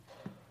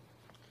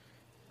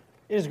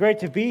It is great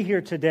to be here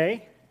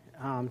today,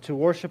 to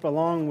worship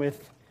along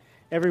with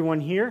everyone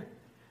here.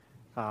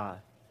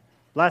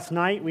 Last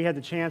night we had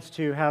the chance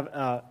to have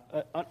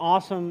an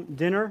awesome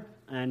dinner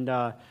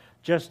and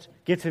just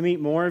get to meet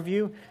more of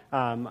you.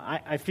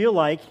 I feel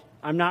like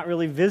I'm not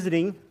really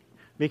visiting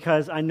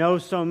because I know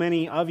so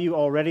many of you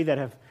already that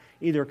have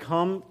either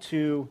come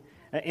to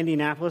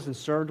Indianapolis and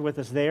served with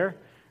us there,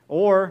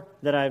 or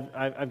that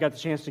I've got the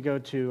chance to go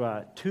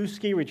to 2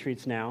 ski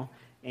retreats now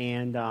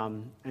and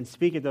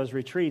speak at those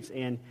retreats.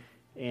 And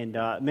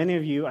many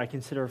of you I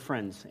consider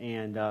friends,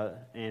 and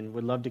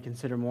would love to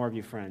consider more of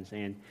you friends.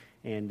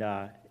 And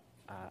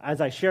as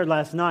I shared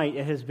last night,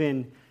 it has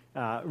been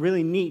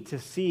really neat to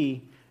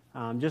see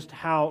just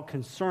how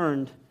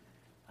concerned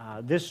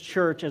this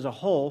church as a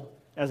whole,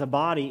 as a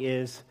body,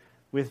 is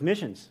with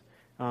missions,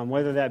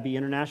 whether that be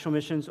international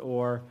missions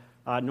or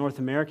North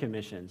American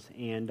missions.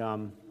 And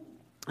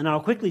I'll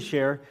quickly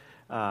share,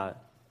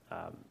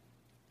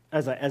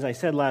 as I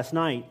said last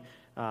night,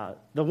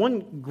 the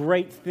one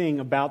great thing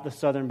about the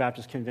Southern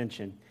Baptist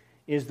Convention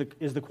is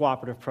the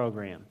cooperative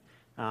program.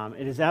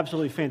 It is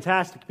absolutely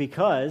fantastic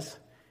because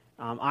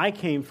I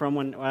came from,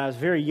 when I was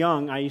very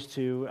young, I used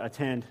to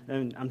attend,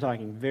 and I'm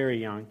talking very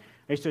young,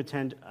 I used to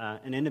attend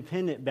an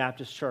independent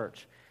Baptist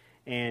church.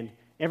 And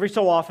every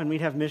so often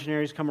we'd have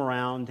missionaries come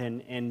around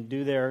and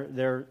do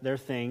their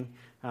thing,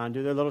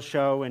 do their little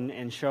show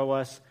and show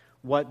us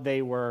what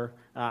they were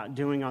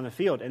doing on the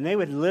field. And they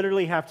would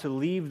literally have to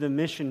leave the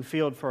mission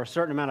field for a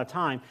certain amount of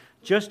time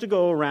just to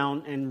go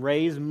around and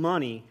raise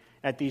money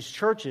at these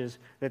churches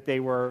that they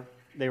were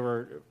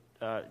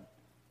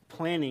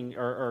planning,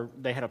 or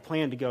they had a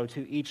plan to go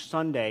to each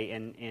Sunday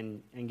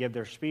and give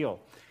their spiel.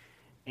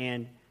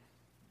 And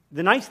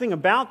the nice thing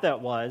about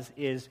that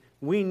is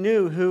we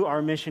knew who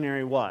our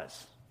missionary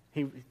was.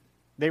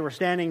 They were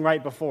standing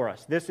right before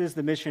us. This is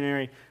the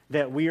missionary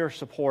that we are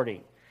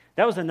supporting.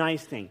 That was a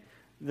nice thing.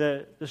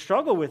 The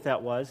struggle with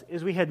that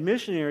is we had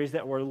missionaries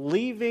that were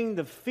leaving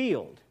the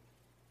field,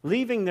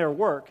 leaving their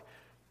work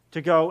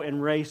to go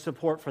and raise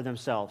support for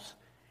themselves,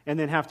 and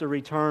then have to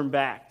return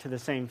back to the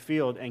same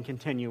field and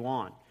continue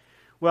on.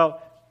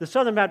 Well, the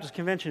Southern Baptist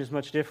Convention is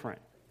much different.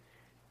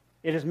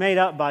 It is made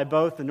up by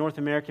both the North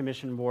American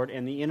Mission Board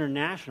and the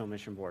International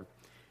Mission Board.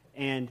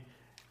 And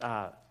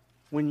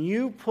when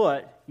you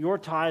put your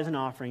tithes and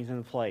offerings in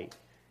the plate,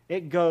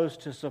 it goes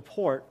to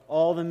support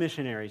all the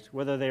missionaries,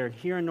 whether they're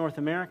here in North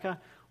America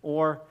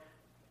or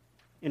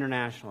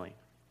internationally.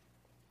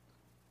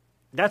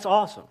 That's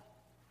awesome,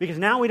 because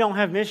now we don't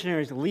have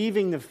missionaries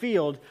leaving the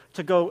field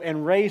to go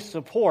and raise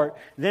support,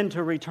 then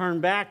to return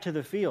back to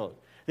the field.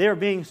 They are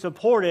being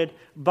supported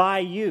by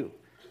you.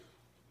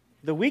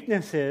 The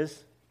weakness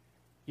is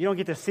you don't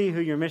get to see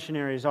who your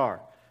missionaries are.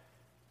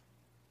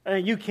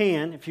 You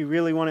can, if you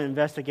really want to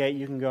investigate,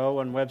 you can go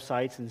on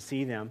websites and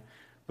see them,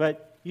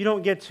 but you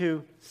don't get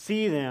to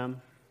see them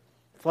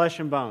flesh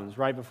and bones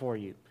right before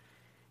you.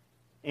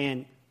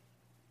 And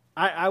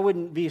I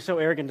wouldn't be so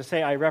arrogant to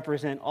say I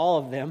represent all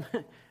of them,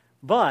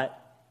 but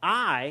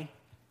my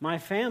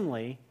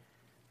family,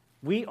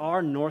 we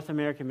are North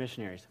American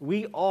missionaries.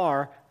 We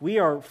are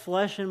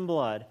flesh and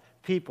blood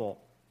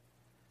people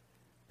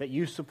that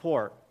you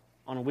support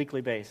on a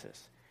weekly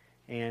basis.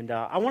 And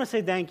I want to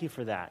say thank you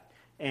for that.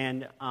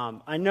 And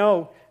I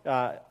know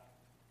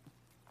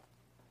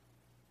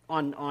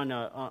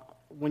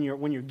when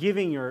you're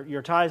giving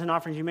your tithes and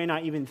offerings, you may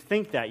not even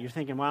think that. You're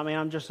thinking, well, man,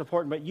 I'm just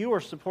supporting. But you are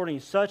supporting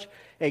such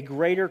a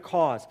greater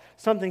cause,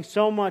 something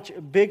so much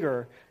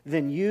bigger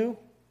than you,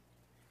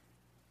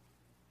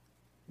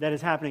 that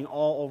is happening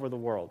all over the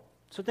world.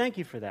 So thank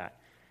you for that.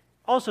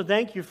 Also,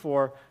 thank you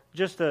for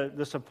just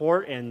the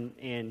support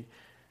and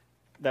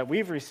that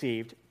we've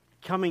received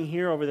coming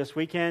here over this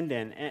weekend,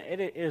 and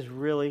it has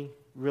really,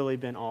 really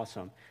been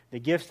awesome. The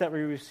gifts that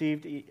we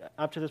received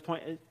up to this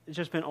point, it's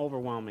just been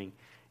overwhelming.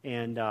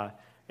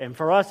 And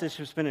for us, it's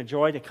just been a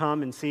joy to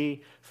come and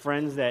see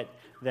friends that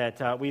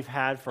we've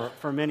had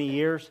for many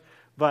years,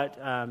 but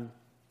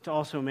to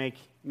also make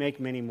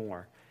many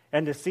more.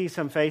 And to see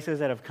some faces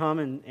that have come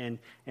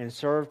and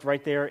served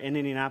right there in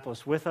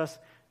Indianapolis with us,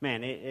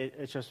 man,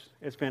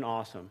 it's been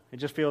awesome. It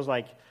just feels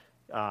like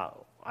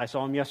I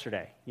saw them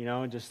yesterday,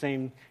 just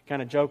same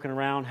kind of joking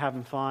around,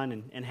 having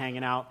fun and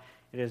hanging out.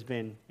 It has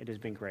been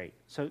great.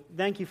 So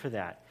thank you for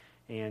that.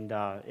 And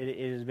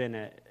it has been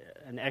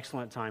an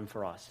excellent time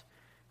for us.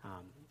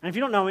 And if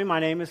you don't know me, my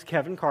name is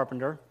Kevin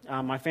Carpenter.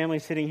 My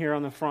family's sitting here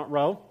on the front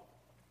row.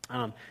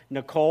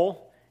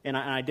 Nicole, and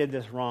I did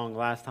this wrong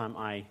last time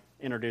I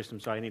introduced them,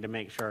 so I need to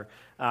make sure.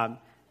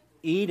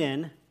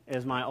 Eden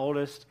is my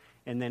oldest,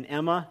 and then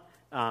Emma,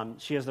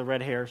 she has the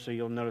red hair, so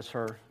you'll notice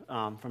her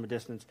from a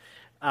distance.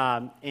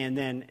 And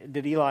then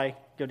did Eli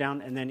go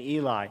down? And then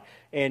Eli.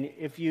 And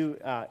if you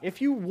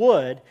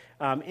would,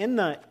 in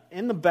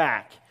the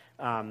back,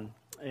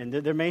 and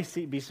there may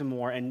be some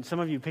more, and some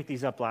of you picked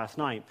these up last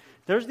night.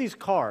 There's these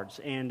cards,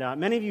 and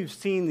many of you have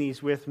seen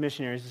these with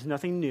missionaries. It's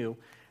nothing new.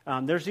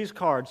 There's these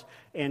cards,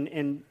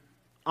 and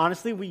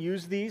honestly, we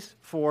use these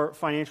for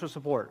financial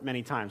support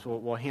many times.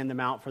 We'll hand them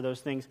out for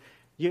those things.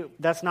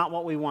 That's not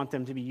what we want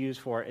them to be used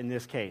for in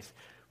this case.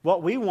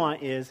 What we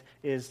want is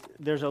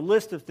there's a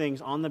list of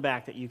things on the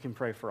back that you can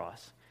pray for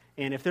us.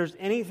 And if there's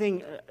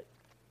anything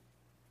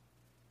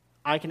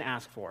I can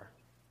ask for,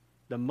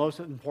 the most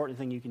important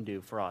thing you can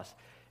do for us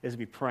is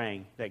be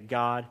praying that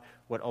God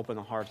would open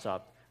the hearts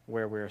up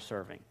where we're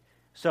serving.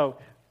 So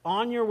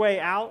on your way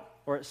out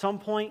or at some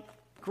point,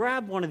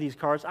 grab one of these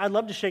cards. I'd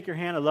love to shake your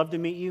hand. I'd love to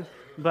meet you.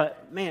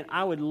 But, man,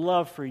 I would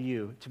love for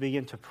you to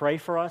begin to pray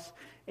for us.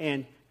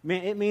 And,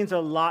 man, it means a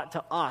lot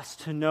to us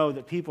to know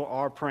that people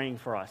are praying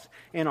for us.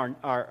 And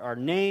our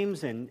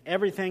names and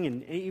everything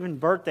and even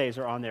birthdays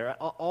are on there.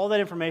 All that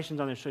information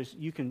is on there so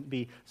you can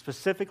be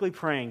specifically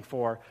praying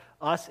for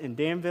us in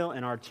Danville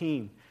and our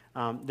team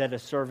that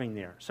is serving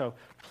there. So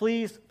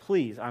please,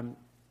 I'm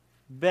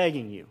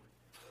begging you,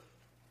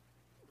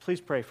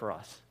 please pray for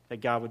us that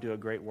God would do a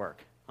great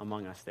work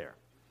among us there.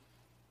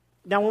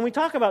 Now, when we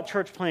talk about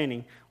church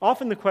planting,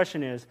 often the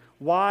question is,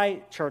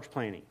 why church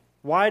planting?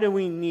 Why do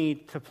we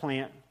need to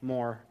plant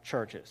more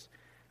churches?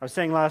 I was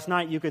saying last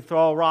night you could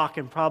throw a rock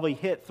and probably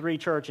hit 3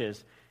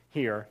 churches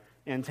here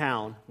in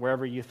town,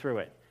 wherever you threw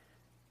it.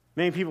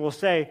 Many people will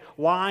say,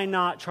 why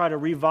not try to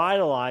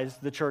revitalize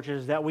the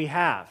churches that we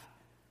have?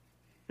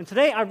 And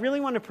today I really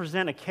want to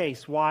present a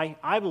case why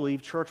I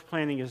believe church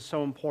planting is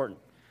so important.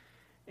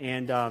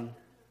 And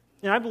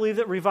I believe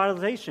that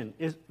revitalization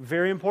is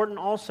very important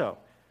also.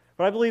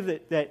 But I believe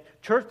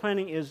that church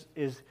planting is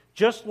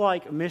just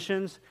like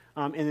missions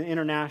in an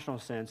international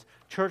sense.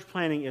 Church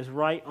planting is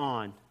right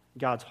on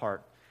God's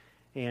heart.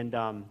 And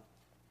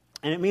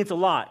it means a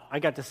lot. I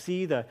got to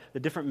see the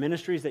different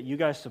ministries that you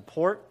guys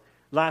support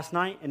last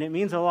night, and it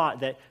means a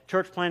lot that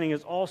church planting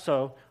is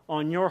also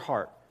on your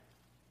heart.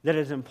 That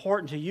it's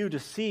important to you to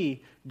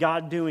see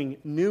God doing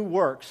new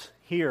works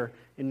here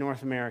in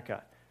North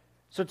America.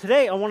 So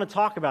today I want to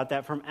talk about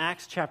that from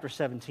Acts chapter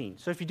 17.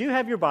 So if you do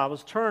have your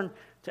Bibles, turn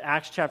to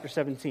Acts chapter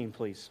 17,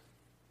 please.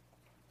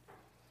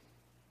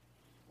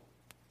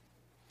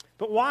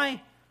 But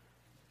why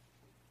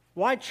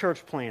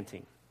church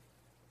planting?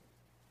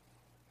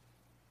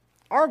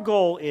 Our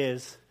goal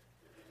is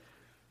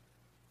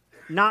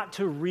not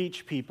to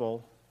reach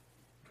people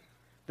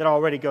that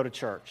already go to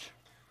church.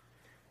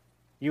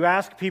 You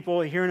ask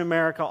people here in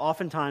America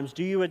oftentimes,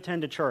 do you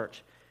attend a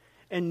church?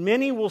 And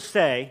many will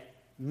say,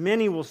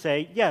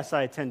 yes,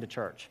 I attend a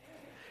church.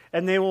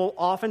 And they will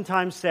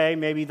oftentimes say,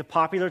 maybe the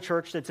popular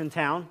church that's in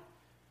town,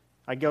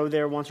 I go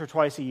there once or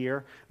twice a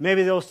year.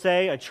 Maybe they'll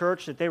say a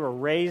church that they were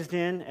raised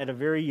in at a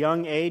very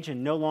young age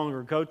and no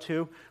longer go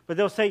to. But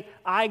they'll say,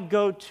 I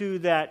go to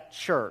that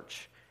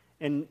church.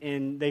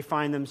 And they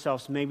find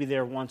themselves maybe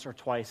there once or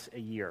twice a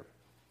year.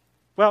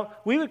 Well,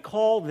 we would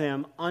call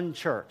them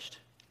unchurched.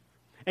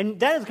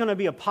 And that is going to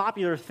be a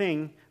popular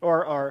thing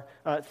or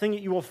thing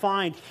that you will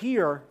find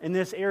here in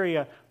this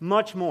area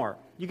much more.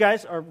 You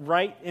guys are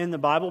right in the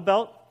Bible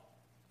Belt.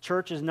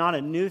 Church is not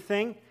a new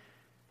thing.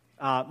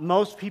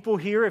 Most people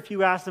here, if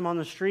you ask them on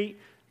the street,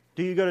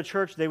 do you go to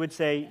church? They would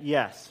say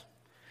yes.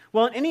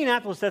 Well, in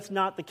Indianapolis, that's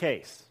not the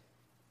case.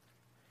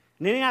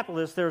 In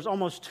Indianapolis, there's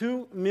almost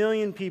 2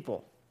 million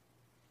people.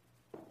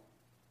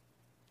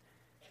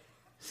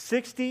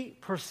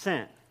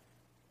 60%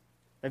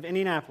 of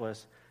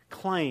Indianapolis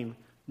claim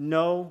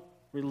no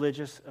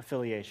religious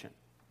affiliation.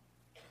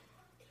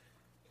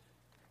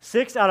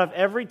 6 out of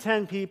every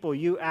 10 people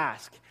you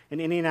ask in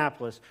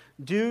Indianapolis,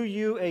 do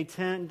you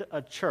attend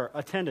a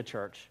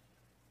church?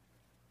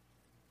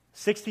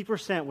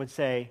 60% would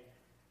say,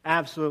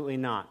 absolutely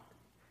not.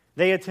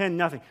 They attend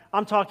nothing.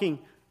 I'm talking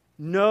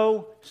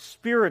no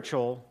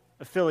spiritual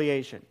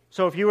affiliation.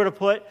 So if you were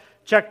to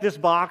check this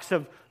box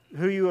of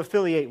who you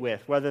affiliate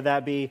with, whether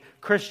that be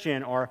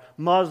Christian or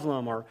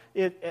Muslim or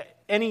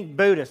any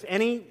Buddhist,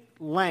 any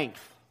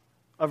length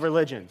of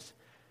religions,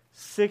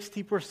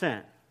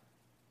 60%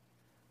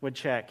 would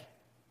check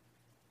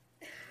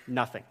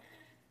nothing.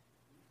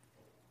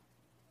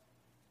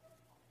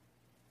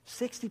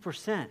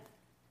 60%.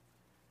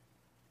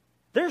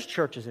 There's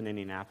churches in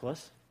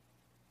Indianapolis.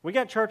 We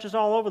got churches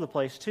all over the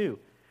place too.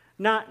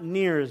 Not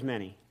near as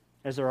many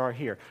as there are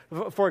here.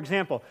 For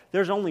example,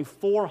 there's only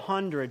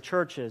 400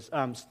 churches,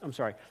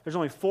 there's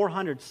only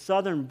 400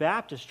 Southern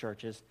Baptist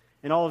churches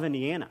in all of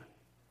Indiana.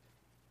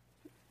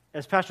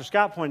 As Pastor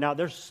Scott pointed out,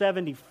 there's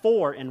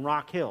 74 in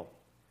Rock Hill.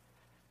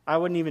 I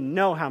wouldn't even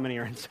know how many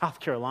are in South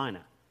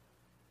Carolina.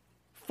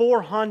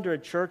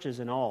 400 churches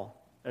in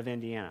all of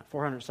Indiana,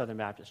 400 Southern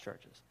Baptist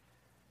churches.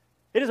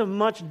 It is a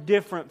much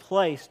different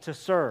place to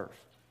serve,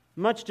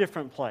 much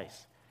different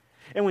place.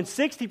 And when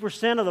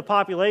 60% of the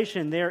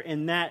population there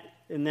in that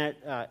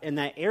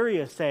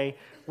area say,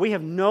 we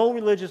have no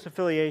religious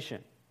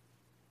affiliation.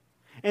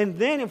 And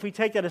then if we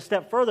take that a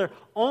step further,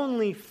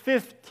 only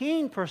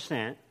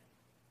 15%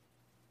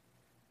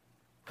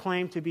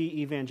 claim to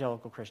be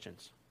evangelical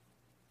Christians.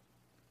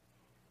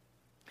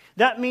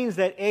 That means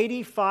that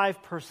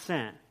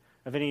 85%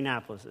 of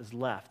Indianapolis is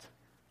left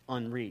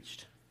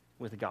unreached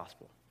with the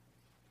gospel.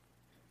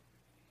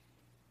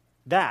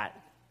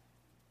 That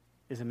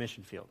is a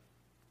mission field.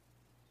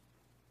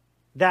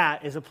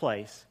 That is a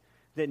place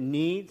that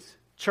needs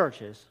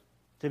churches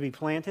to be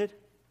planted,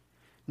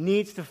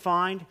 needs to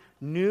find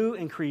new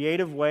and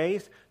creative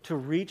ways to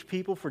reach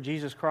people for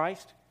Jesus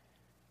Christ,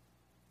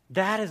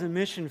 that is a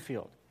mission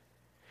field.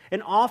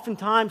 And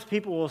oftentimes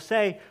people will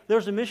say,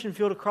 there's a mission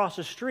field across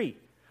the street,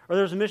 or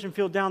there's a mission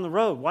field down the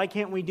road. Why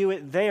can't we do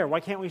it there? Why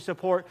can't we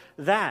support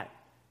that?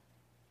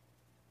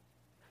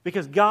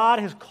 Because God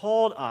has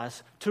called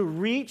us to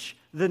reach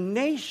the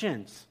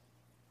nations,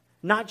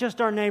 not just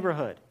our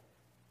neighborhood.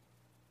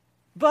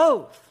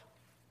 Both.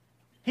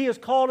 He has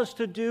called us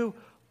to do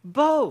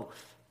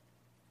both.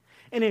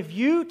 And if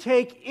you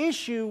take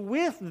issue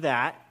with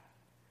that,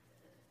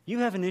 you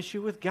have an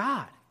issue with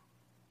God.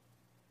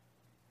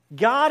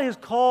 God has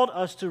called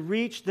us to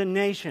reach the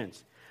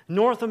nations,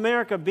 North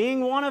America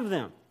being one of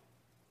them.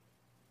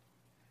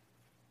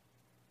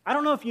 I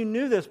don't know if you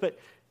knew this, but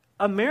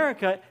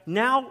America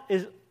now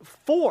is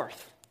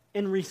fourth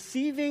in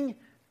receiving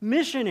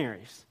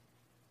missionaries.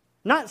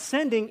 Not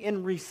sending,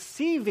 in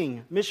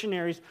receiving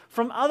missionaries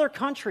from other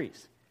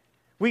countries.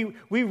 We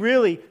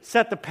really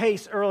set the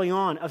pace early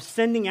on of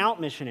sending out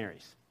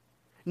missionaries.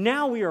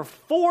 Now we are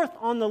fourth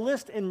on the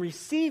list in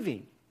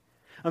receiving.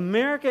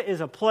 America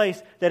is a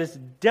place that is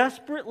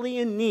desperately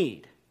in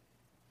need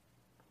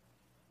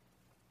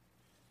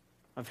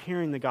of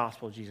hearing the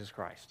gospel of Jesus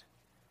Christ.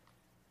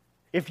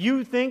 If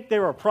you think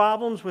there are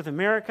problems with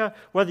America,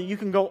 whether you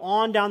can go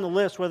on down the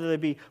list, whether they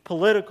be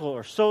political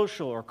or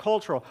social or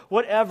cultural,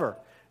 whatever,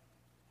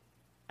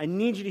 I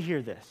need you to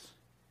hear this.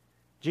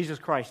 Jesus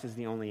Christ is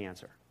the only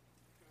answer.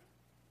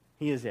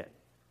 He is it.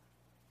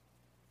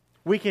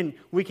 We can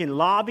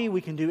lobby,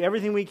 we can do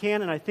everything we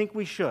can, and I think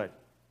we should.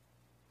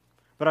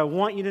 But I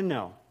want you to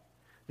know,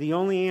 the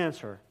only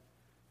answer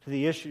to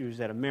the issues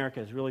that America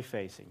is really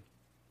facing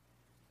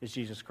is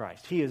Jesus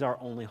Christ. He is our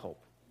only hope.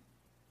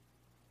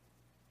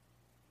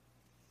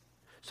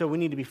 So we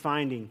need to be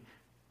finding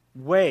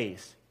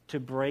ways to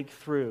break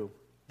through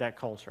that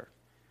culture.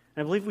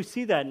 And I believe we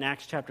see that in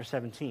Acts chapter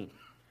 17.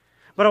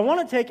 But I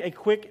want to take a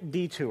quick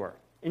detour.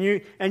 And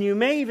you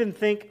may even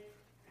think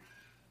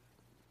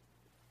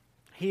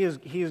he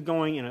is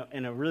going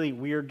in a really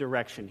weird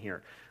direction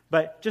here.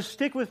 But just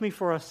stick with me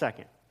for a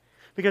second.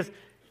 Because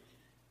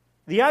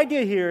the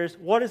idea here is,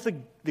 what is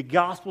the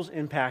gospel's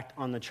impact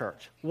on the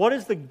church? What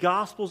is the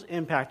gospel's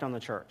impact on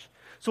the church?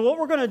 So what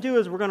we're going to do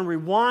is we're going to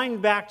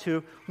rewind back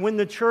to when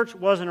the church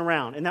wasn't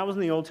around, and that was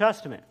in the Old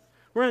Testament.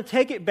 We're going to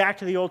take it back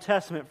to the Old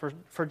Testament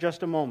for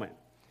just a moment.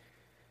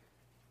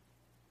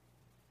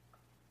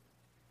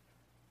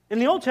 In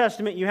the Old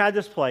Testament, you had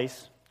this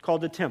place called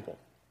the temple.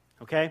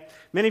 Okay,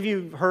 many of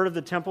you have heard of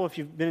the temple. If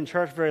you've been in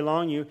church very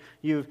long,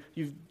 you've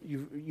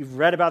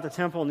read about the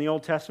temple in the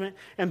Old Testament.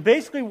 And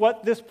basically,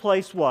 what this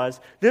place was,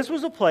 this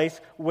was a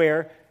place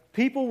where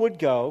people would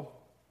go,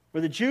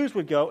 where the Jews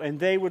would go, and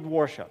they would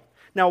worship.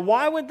 Now,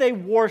 why would they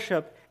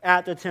worship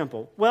at the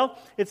temple? Well,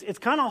 it's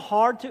kind of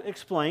hard to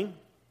explain,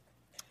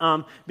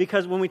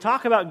 because when we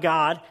talk about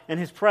God and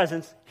His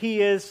presence,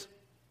 He is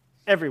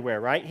everywhere,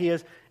 right? He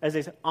is, as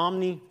they say,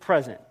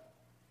 omnipresent.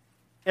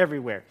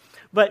 Everywhere.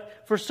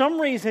 But for some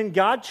reason,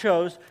 God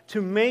chose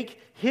to make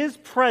His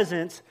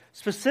presence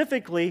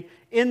specifically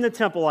in the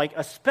temple, like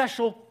a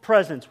special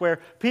presence where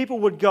people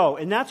would go.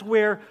 And that's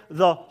where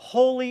the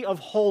Holy of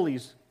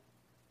Holies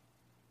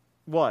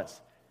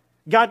was.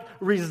 God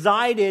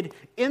resided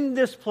in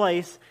this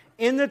place,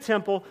 in the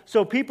temple,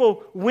 so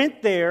people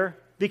went there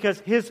because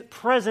His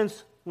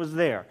presence was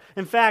there.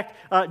 In fact,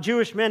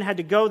 Jewish men had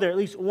to go there at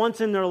least once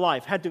in their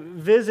life, had to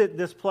visit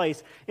this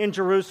place in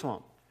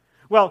Jerusalem.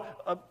 Well,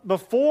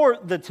 before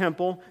the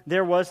temple,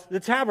 there was the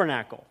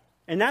tabernacle.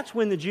 And that's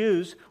when the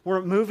Jews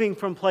were moving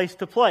from place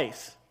to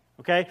place.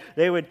 Okay?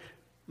 They would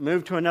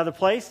move to another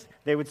place,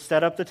 they would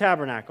set up the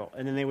tabernacle,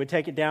 and then they would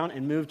take it down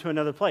and move to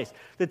another place.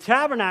 The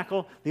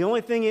tabernacle, the only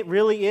thing it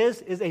really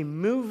is a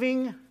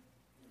moving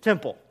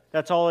temple.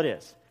 That's all it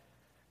is.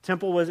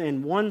 Temple was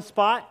in one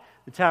spot,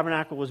 the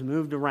tabernacle was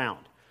moved around.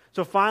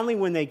 So finally,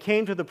 when they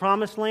came to the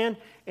promised land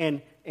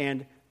and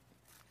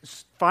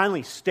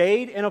finally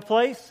stayed in a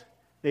place,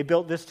 they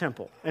built this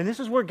temple. And this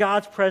is where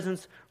God's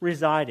presence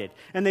resided.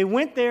 And they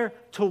went there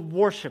to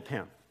worship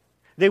Him.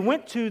 They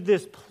went to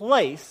this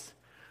place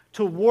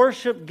to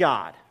worship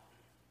God.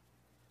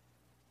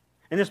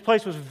 And this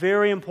place was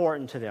very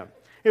important to them.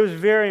 It was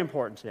very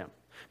important to them.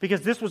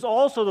 Because this was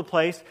also the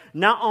place,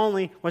 not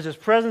only was His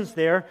presence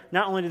there,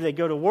 not only did they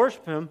go to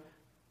worship Him,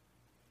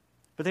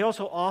 but they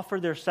also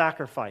offered their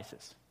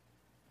sacrifices.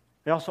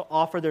 They also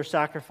offered their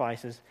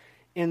sacrifices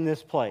in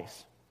this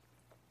place.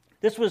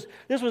 This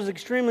was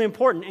extremely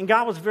important, and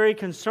God was very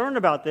concerned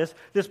about this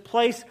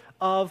place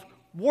of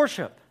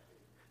worship.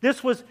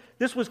 This was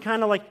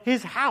kind of like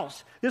His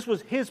house. This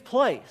was His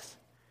place.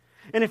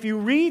 And if you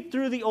read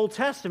through the Old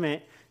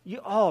Testament,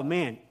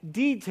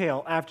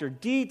 detail after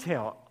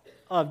detail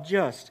of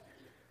just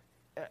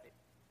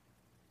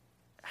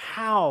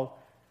how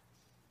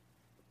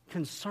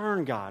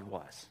concerned God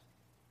was.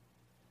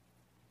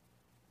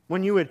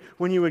 When you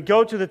would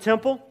go to the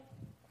temple,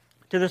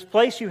 to this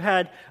place, you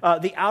had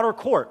the outer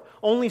court.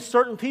 Only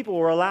certain people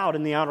were allowed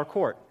in the outer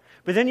court.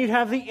 But then you'd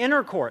have the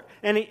inner court,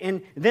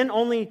 and then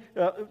only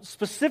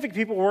specific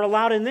people were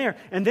allowed in there.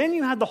 And then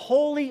you had the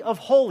Holy of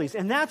Holies,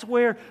 and that's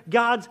where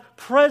God's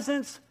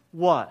presence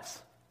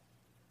was.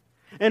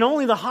 And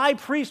only the high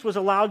priest was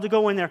allowed to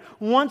go in there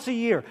once a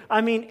year.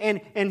 I mean,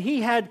 and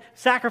he had,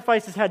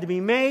 sacrifices had to be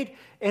made,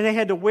 and they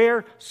had to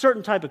wear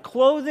certain type of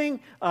clothing,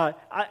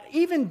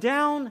 even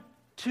down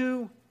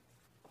to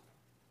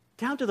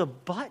the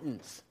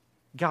buttons,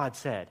 God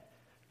said.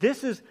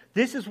 This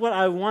is what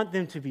I want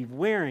them to be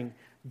wearing,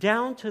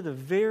 down to the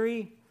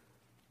very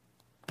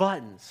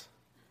buttons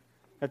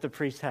that the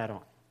priest had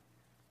on.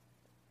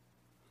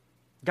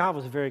 God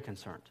was very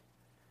concerned.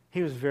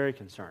 He was very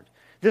concerned.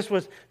 This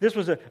was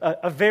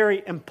a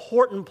very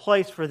important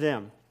place for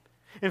them.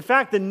 In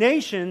fact, the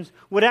nations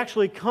would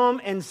actually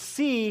come and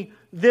see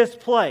this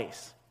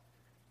place.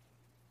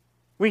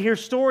 We hear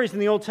stories in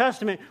the Old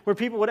Testament where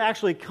people would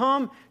actually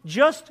come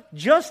just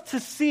to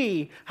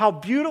see how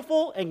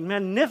beautiful and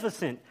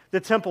magnificent the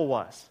temple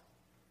was.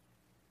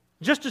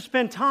 Just to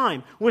spend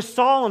time with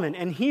Solomon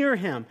and hear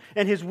him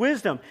and his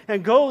wisdom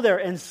and go there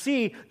and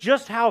see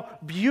just how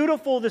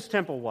beautiful this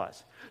temple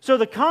was. So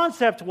the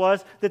concept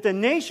was that the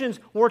nations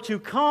were to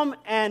come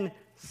and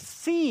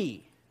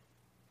see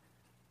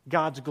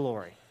God's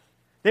glory.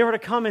 They were to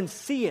come and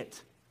see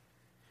it.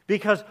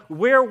 Because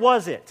where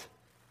was it?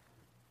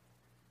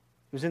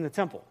 It was in the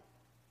temple.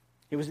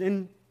 It was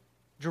in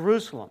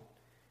Jerusalem,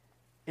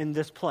 in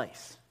this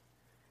place.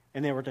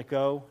 And they were to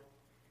go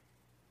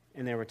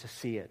and they were to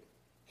see it.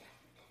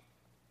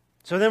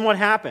 So then what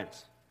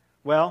happens?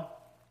 Well,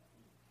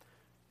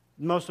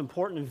 the most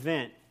important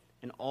event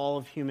in all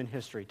of human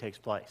history takes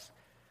place.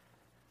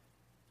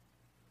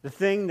 The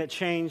thing that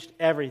changed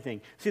everything.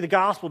 See, the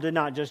gospel did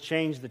not just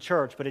change the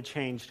church, but it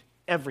changed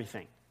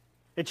everything.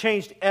 It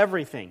changed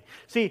everything.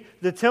 See,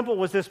 the temple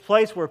was this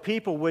place where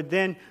people would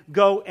then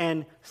go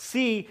and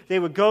see. They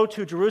would go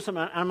to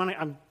Jerusalem.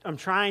 I'm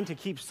trying to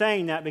keep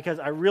saying that because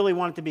I really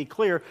want it to be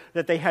clear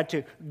that they had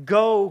to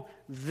go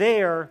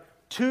there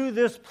to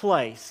this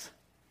place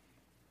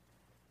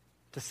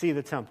to see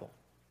the temple.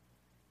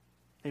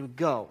 They would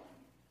go.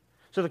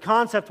 So the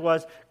concept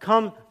was,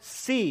 come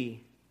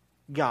see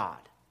God.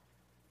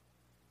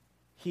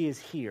 He is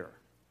here.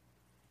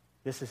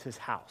 This is his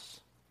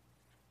house.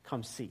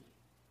 Come see.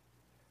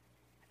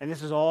 And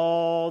this is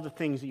all the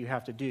things that you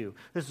have to do.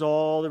 This is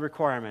all the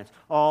requirements,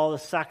 all the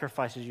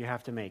sacrifices you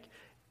have to make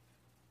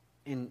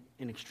in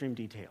extreme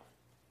detail.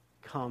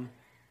 Come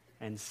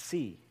and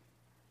see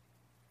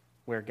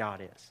where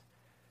God is.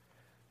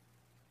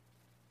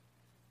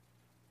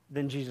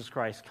 Then Jesus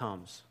Christ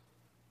comes.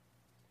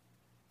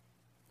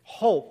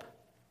 Hope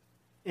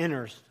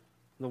enters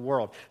the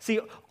world. See,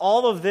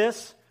 all of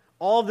this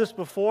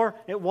before,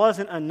 it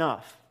wasn't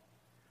enough.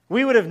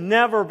 We would have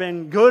never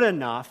been good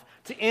enough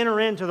to enter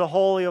into the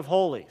Holy of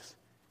Holies.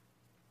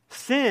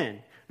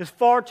 Sin is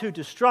far too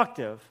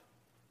destructive.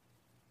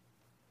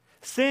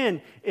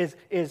 Sin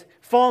is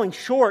falling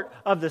short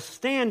of the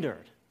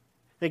standard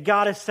that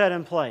God has set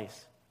in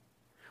place.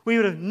 We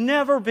would have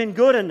never been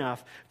good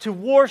enough to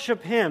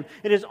worship him.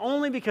 It is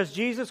only because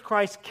Jesus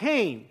Christ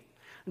came,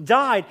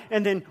 died,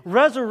 and then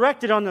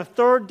resurrected on the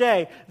third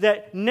day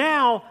that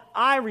now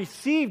I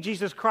receive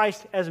Jesus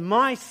Christ as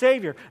my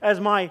Savior, as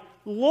my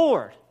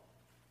Lord.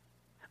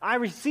 I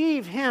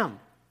receive him.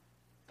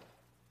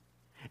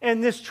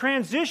 And this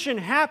transition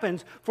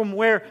happens from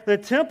where the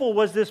temple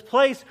was this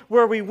place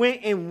where we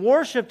went and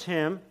worshiped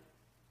him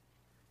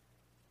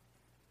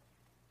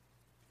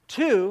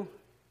to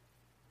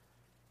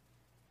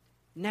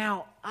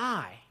now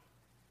I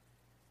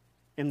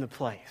am the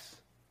place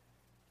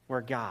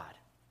where God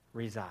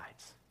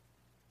resides.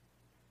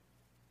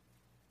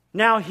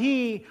 Now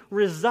he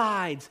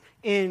resides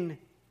in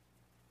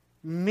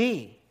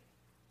me,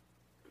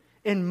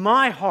 in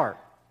my heart.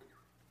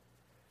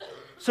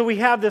 So we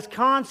have this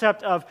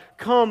concept of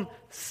come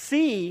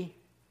see,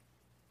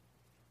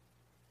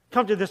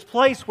 come to this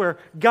place where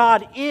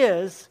God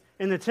is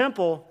in the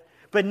temple,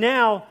 but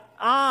now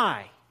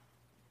I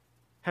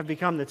have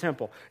become the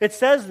temple. It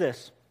says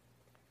this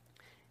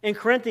in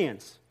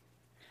Corinthians,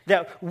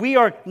 that we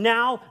are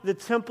now the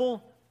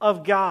temple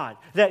of God,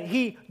 that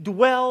he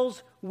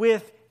dwells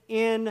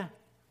within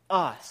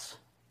us.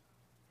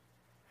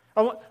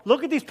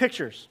 Look at these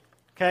pictures,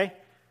 okay?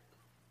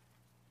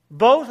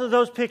 Both of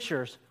those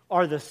pictures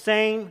are the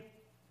same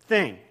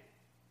thing.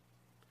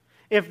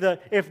 If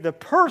the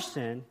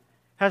person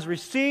has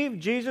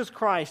received Jesus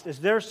Christ as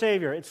their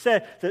Savior, it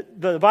said that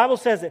the Bible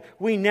says that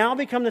we now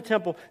become the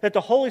temple, that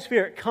the Holy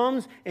Spirit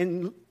comes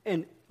and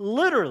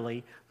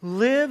literally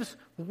lives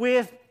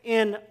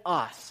within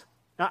us.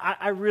 Now,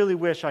 I really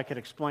wish I could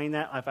explain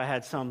that if I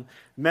had some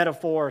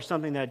metaphor or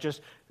something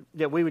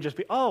that we would just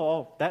be,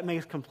 oh, that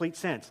makes complete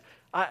sense.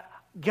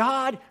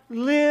 God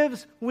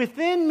lives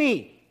within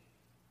me.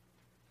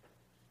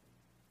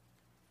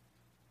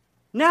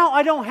 Now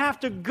I don't have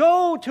to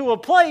go to a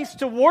place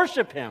to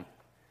worship him.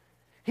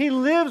 He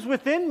lives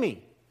within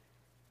me.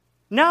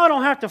 Now I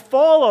don't have to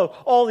follow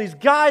all these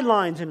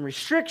guidelines and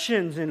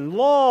restrictions and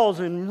laws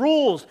and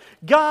rules.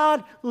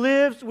 God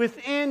lives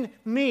within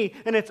me,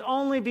 and it's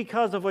only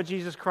because of what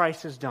Jesus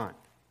Christ has done.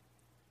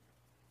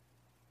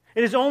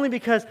 It is only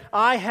because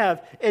I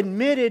have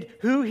admitted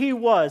who He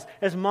was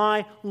as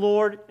my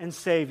Lord and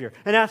Savior,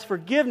 and asked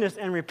forgiveness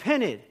and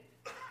repented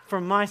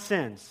from my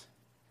sins.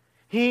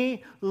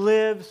 He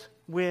lives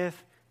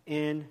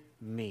within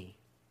me.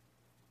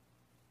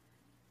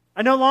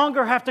 I no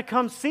longer have to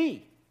come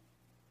see.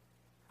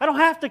 I don't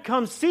have to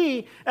come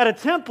see at a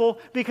temple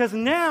because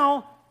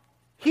now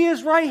He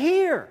is right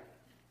here.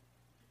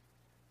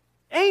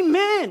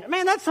 Amen.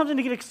 Man, that's something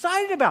to get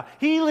excited about.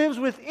 He lives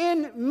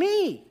within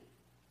me.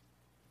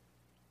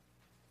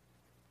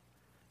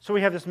 So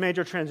we have this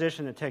major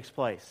transition that takes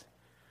place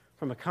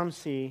from a come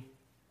see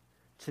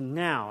to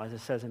now, as it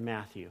says in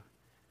Matthew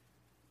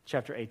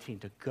chapter 18,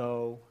 to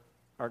go,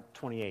 or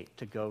 28,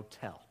 to go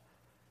tell.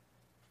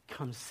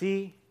 Come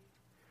see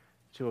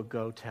to a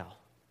go tell.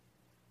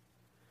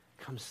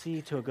 Come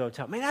see to a go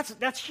tell. Man,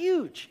 that's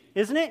huge,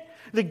 isn't it?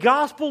 The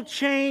gospel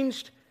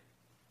changed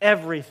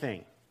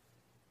everything.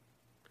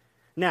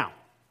 Now,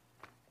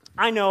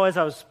 I know as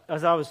I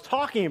was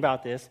talking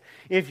about this,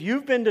 if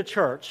you've been to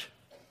church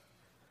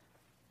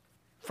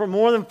for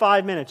more than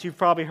 5 minutes, you've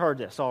probably heard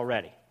this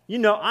already. You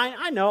know,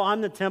 I know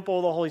I'm the temple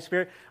of the Holy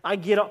Spirit. I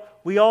get it.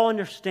 We all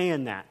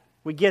understand that.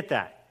 We get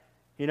that.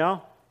 You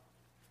know?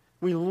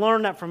 We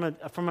learn that from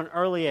an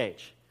early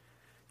age.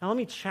 Now let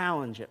me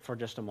challenge it for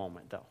just a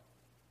moment, though.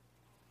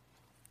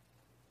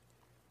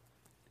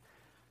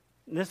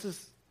 This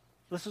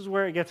is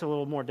where it gets a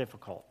little more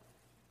difficult.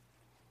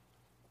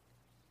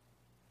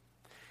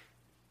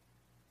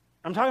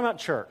 I'm talking about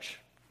church.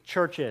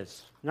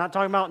 Churches. I'm not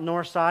talking about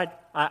Northside.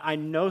 I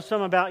know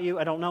some about you.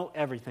 I don't know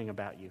everything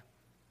about you.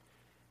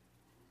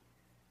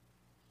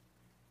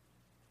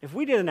 If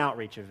we did an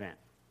outreach event,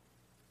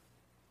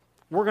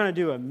 we're going to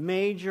do a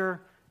major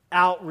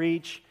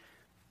outreach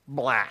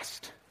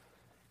blast.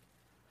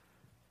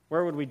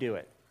 Where would we do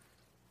it?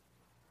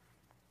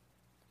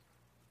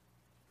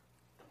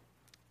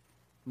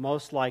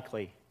 Most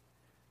likely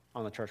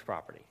on the church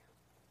property.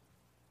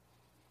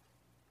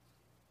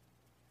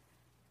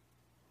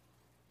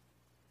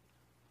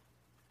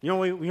 You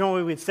know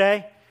what we'd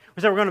say?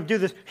 We said we're going to do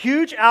this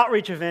huge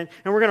outreach event,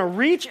 and we're going to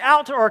reach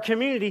out to our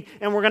community,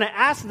 and we're going to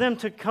ask them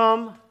to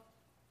come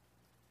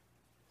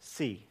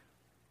see.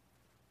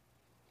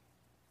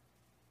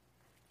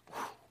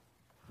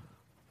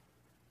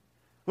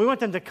 We want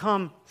them to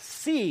come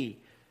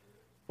see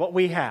what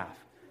we have.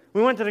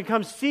 We want them to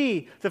come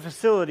see the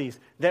facilities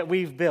that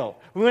we've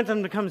built. We want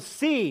them to come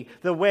see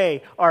the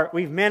way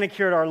we've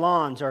manicured our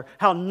lawns or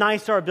how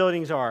nice our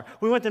buildings are.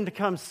 We want them to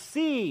come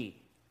see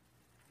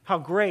how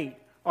great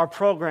our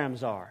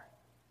programs are.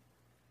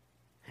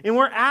 And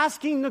we're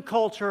asking the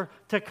culture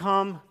to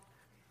come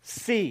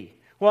see.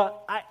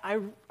 Well,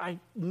 I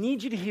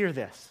need you to hear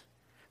this.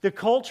 The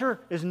culture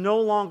is no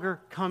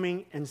longer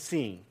coming and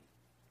seeing.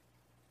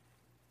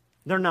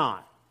 They're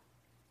not.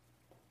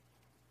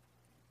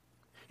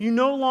 You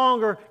no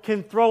longer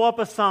can throw up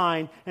a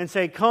sign and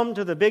say, come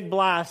to the big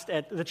blast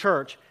at the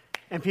church,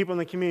 and people in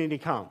the community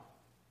come.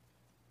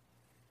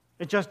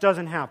 It just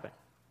doesn't happen.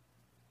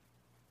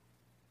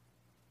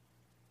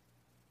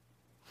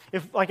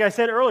 If, like I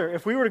said earlier,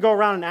 if we were to go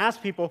around and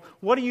ask people,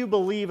 what do you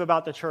believe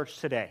about the church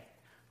today?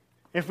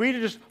 If we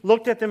just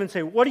looked at them and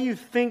say, what do you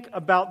think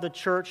about the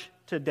church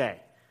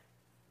today?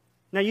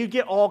 Now, you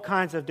get all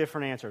kinds of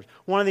different answers.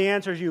 One of the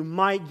answers you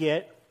might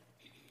get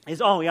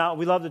is, oh, yeah,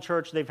 we love the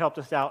church. They've helped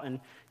us out, and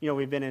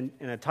we've been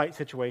in a tight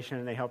situation,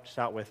 and they helped us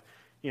out with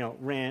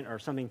rent or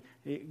something.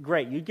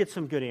 Great, you'd get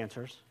some good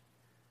answers.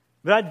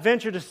 But I'd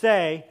venture to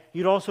say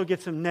you'd also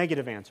get some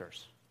negative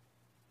answers.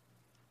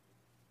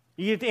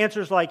 You get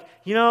answers like,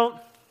 we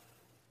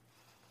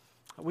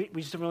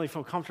just don't really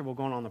feel comfortable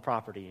going on the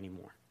property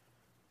anymore.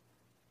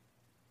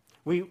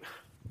 We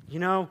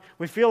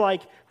feel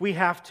like we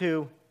have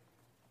to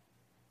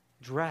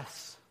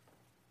dress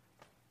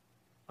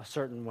a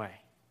certain way.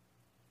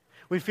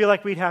 We feel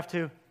like we'd have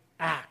to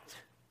act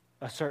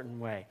a certain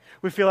way.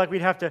 We feel like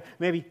we'd have to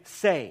maybe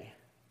say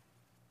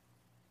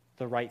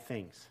the right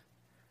things.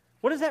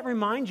 What does that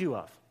remind you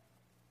of?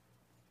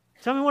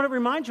 Tell me what it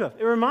reminds you of.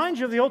 It reminds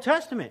you of the Old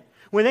Testament,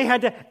 when they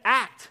had to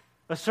act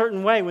a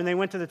certain way when they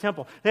went to the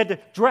temple. They had to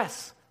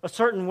dress a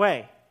certain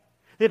way.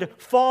 They had to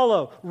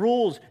follow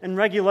rules and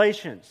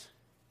regulations.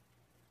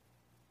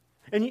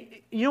 And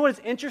you know what's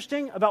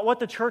interesting about what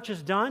the church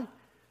has done?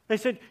 They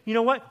said, you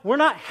know what? We're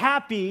not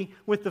happy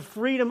with the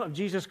freedom of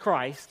Jesus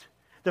Christ,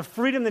 the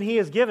freedom that He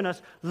has given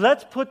us.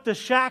 Let's put the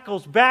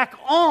shackles back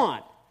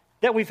on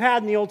that we've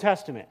had in the Old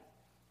Testament.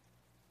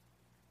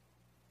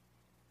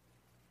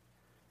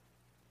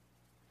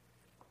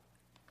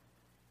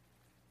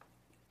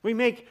 We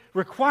make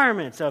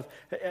requirements of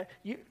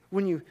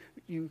when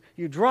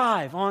you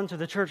drive onto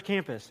the church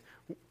campus.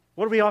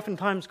 What do we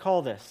oftentimes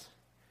call this?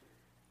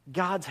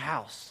 God's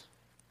house.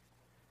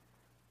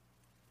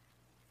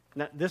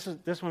 Now,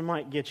 this one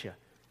might get you.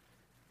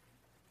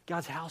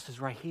 God's house is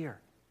right here.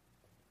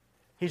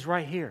 He's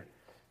right here.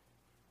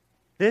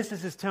 This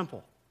is his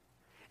temple.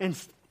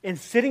 And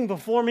sitting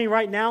before me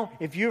right now,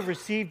 if you have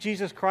received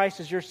Jesus Christ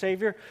as your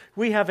Savior,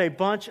 we have a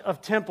bunch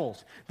of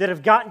temples that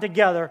have gotten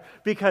together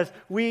because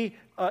we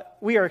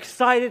are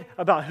excited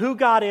about who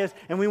God is,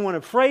 and we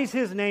want to praise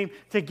his name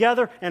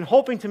together and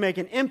hoping to make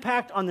an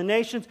impact on the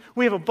nations.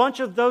 We have a bunch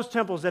of those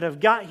temples that have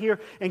got here,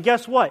 and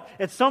guess what?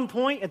 At some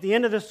point, at the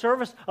end of this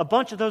service, a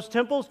bunch of those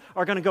temples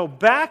are going to go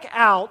back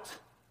out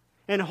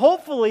and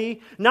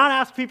hopefully not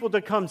ask people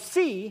to come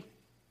see,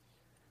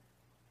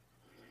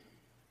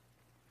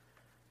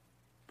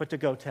 but to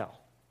go tell.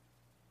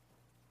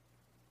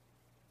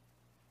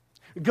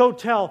 Go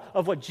tell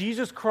of what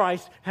Jesus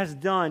Christ has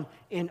done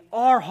in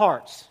our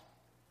hearts.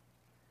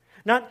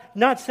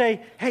 Not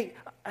say, hey,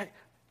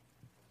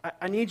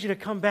 I need you to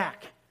come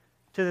back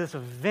to this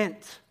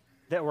event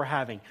that we're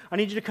having. I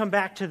need you to come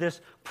back to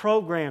this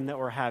program that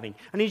we're having.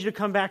 I need you to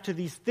come back to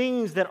these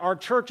things that our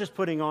church is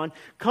putting on.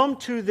 Come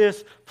to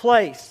this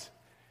place.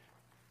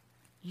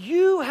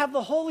 You have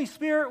the Holy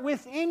Spirit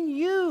within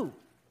you.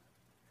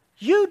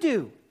 You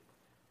do.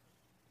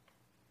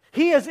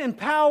 He has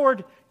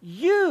empowered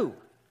you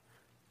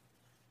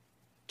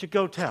to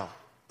go tell.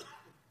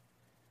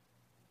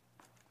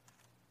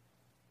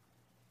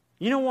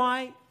 You know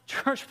why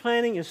church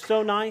planning is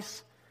so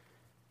nice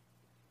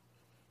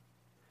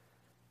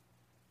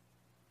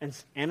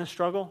and a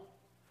struggle?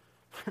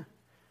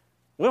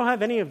 We don't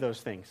have any of those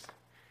things.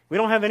 We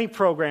don't have any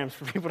programs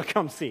for people to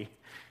come see.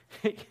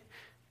 We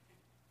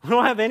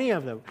don't have any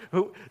of them.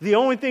 The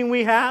only thing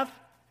we have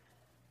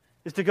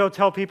is to go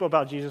tell people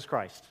about Jesus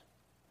Christ.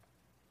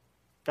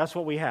 That's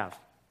what we have.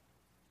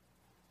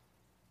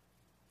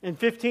 In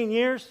 15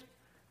 years,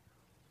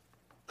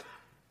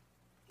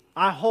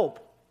 I hope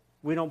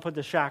we don't put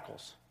the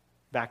shackles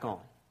back on.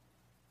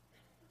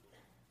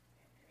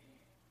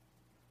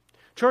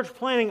 Church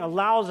planning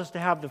allows us to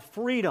have the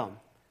freedom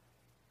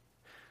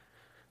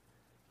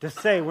to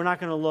say we're not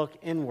going to look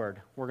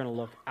inward, we're going to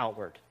look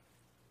outward.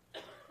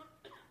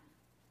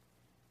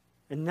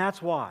 And that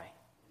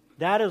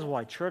is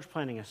why church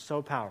planning is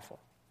so powerful.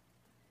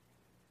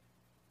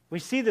 We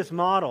see this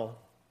model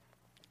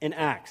in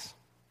Acts.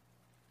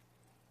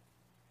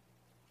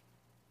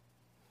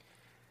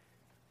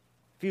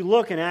 If you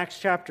look in Acts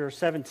chapter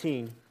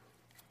 17,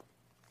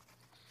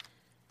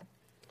 I'm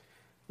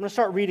going to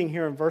start reading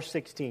here in verse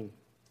 16. It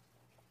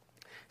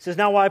says,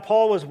 "Now while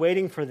Paul was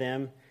waiting for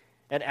them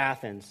at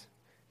Athens,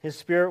 his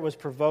spirit was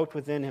provoked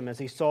within him as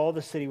he saw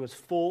the city was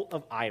full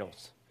of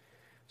idols.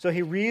 So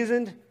he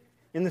reasoned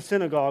in the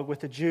synagogue with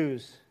the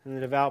Jews and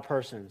the devout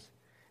persons,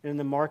 and in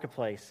the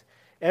marketplace,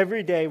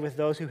 every day with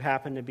those who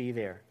happened to be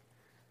there.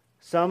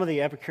 Some of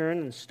the Epicurean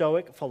and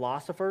Stoic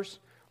philosophers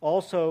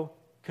also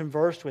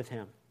conversed with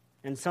him.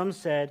 And some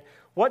said,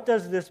 'What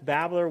does this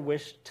babbler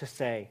wish to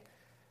say?'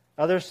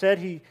 Others said,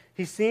 he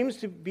seems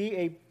to be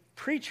a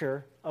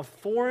preacher of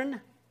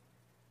foreign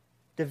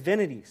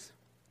divinities,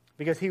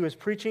 because he was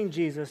preaching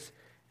Jesus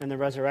and the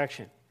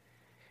resurrection.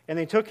 And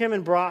they took him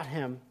and brought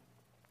him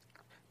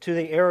to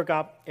the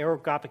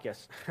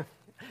Areopagus."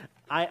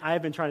 I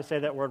have been trying to say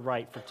that word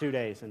right for 2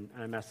 days, and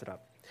I messed it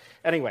up.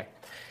 Anyway.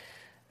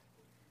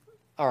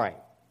 All right.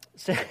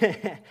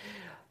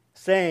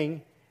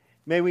 Saying,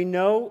 "May we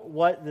know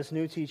what this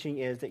new teaching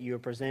is that you are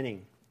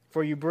presenting,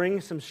 for you bring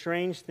some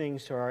strange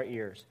things to our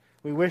ears.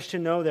 We wish to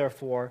know,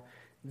 therefore,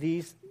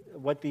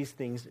 what these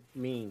things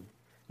mean."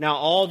 Now,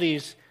 all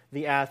these,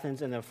 the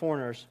Athenians and the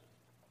foreigners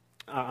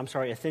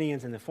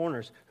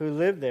who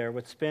lived there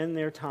would spend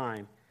their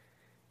time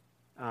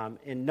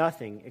in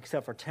nothing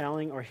except for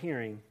telling or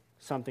hearing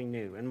something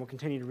new. And we'll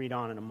continue to read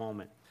on in a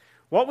moment.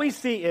 What we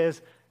see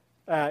is,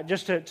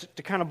 just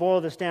to kind of boil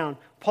this down,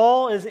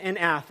 Paul is in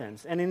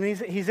Athens, and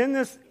he's in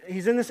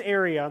this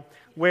area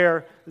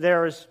where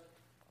there's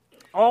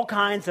all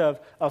kinds of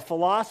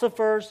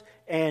philosophers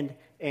and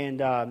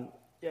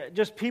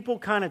just people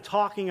kind of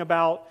talking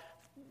about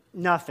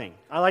nothing.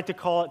 I like to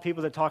call it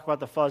people that talk about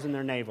the fuzz in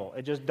their navel.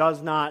 It just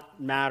does not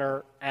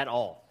matter at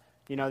all.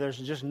 You know, there's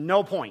just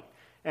no point.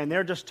 And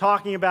they're just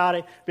talking about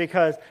it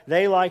because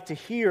they like to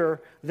hear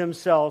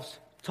themselves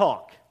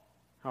talk.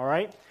 All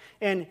right?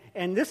 And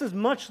this is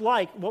much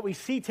like what we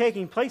see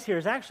taking place here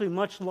is actually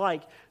much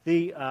like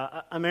the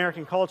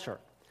American culture.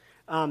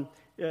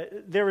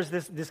 There is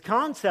this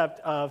concept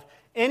of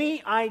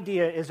any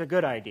idea is a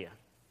good idea,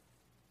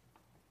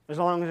 as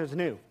long as it's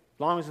new, as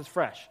long as it's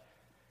fresh.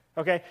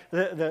 Okay?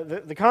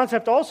 The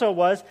concept also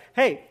was,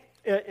 hey,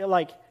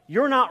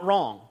 you're not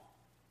wrong,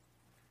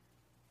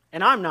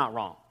 and I'm not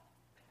wrong.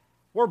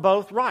 We're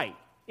both right.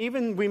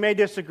 Even we may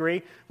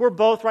disagree, we're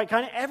both right.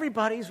 Kind of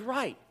everybody's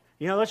right.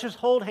 You know, let's just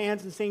hold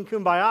hands and sing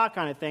Kumbaya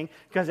kind of thing,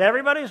 because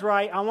everybody's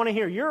right. I want to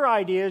hear your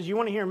ideas. You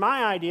want to hear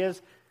my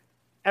ideas.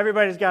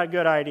 Everybody's got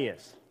good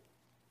ideas.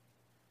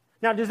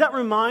 Now, does that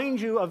remind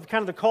you of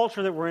kind of the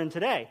culture that we're in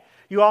today?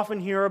 You often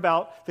hear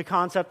about the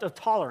concept of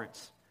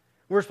tolerance.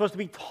 We're supposed to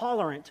be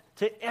tolerant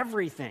to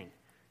everything.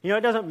 You know,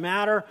 it doesn't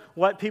matter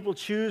what people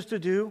choose to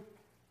do.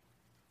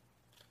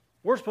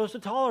 We're supposed to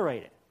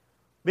tolerate it.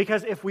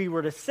 Because if we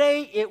were to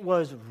say it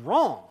was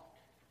wrong,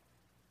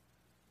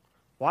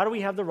 why do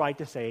we have the right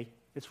to say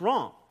It's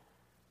wrong.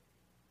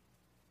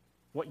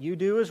 What you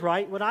do is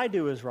right. What I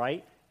do is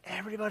right.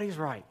 Everybody's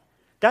right.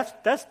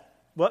 That's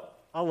what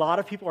a lot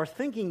of people are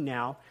thinking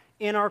now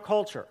in our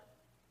culture.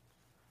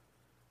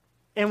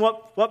 And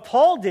what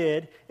Paul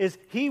did is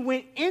he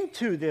went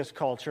into this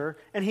culture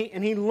and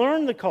he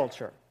learned the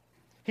culture.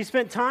 He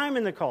spent time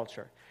in the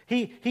culture.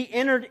 He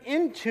entered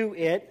into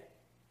it.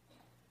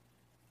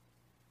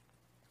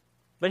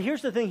 But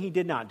here's the thing he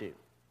did not do.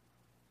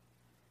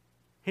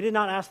 He did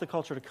not ask the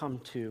culture to come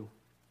to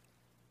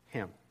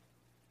him.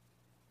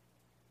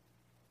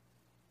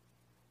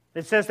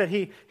 It says that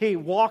he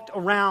walked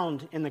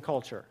around in the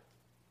culture.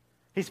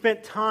 He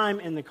spent time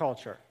in the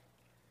culture.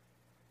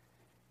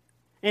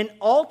 And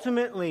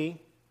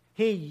ultimately,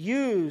 he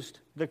used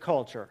the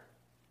culture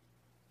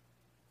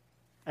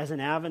as an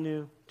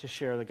avenue to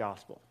share the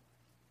gospel.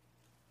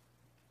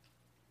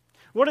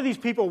 What do these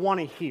people want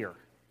to hear?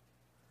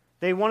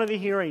 They wanted to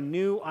hear a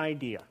new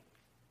idea.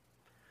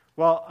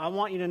 Well, I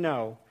want you to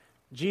know,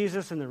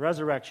 Jesus and the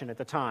resurrection at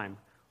the time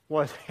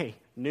was a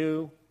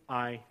new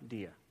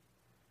idea.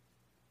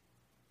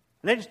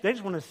 And they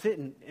just want to sit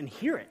and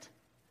hear it.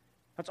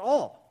 That's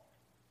all.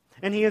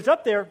 And he is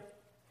up there,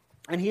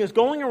 and he is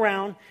going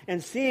around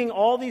and seeing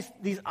all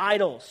these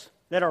idols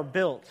that are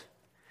built.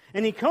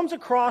 And he comes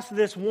across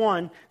this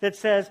one that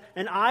says,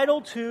 an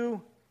idol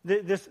to,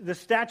 the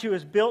statue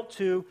is built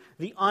to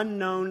the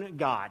unknown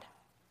God.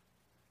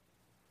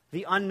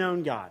 The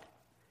unknown God.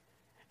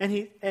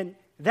 And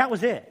that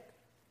was it.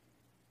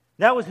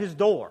 That was his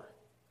door.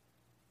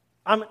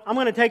 I'm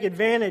going to take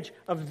advantage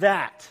of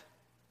that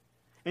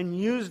and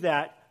use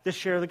that to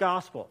share the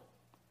gospel.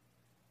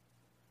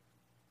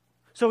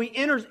 So he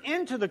enters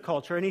into the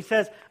culture and he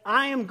says,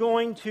 I am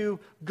going to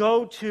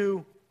go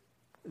to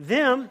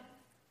them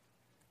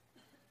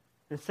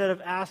instead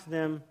of ask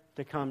them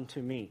to come to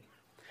me.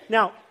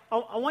 Now,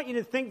 I want you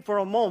to think for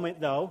a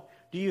moment, though,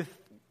 do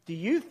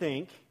you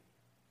think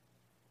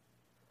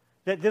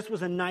that this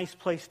was a nice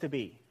place to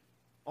be?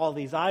 All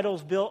these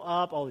idols built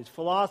up, all these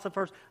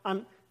philosophers.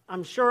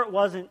 I'm sure it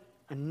wasn't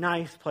a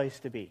nice place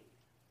to be.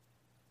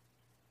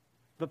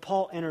 But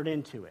Paul entered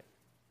into it.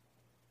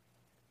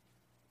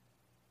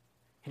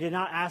 He did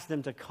not ask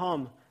them to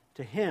come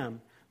to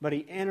him, but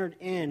he entered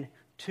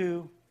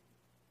into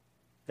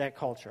that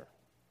culture.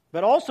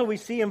 But also we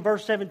see in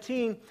verse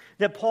 17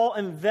 that Paul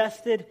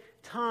invested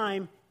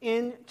time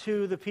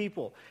into the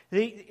people.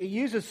 He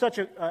uses such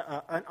an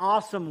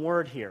awesome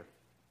word here.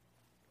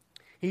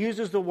 He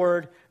uses the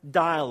word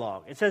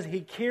dialogue. It says he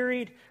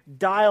carried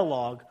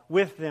dialogue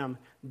with them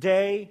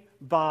day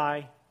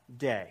by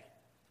day.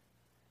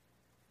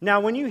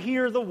 Now, when you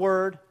hear the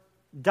word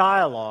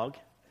dialogue,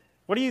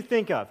 what do you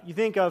think of? You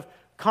think of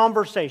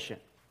conversation.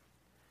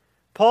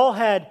 Paul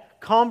had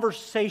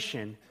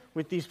conversation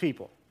with these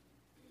people.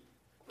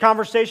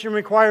 Conversation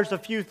requires a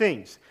few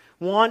things.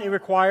 One, it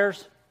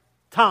requires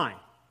time.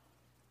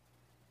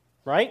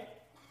 Right?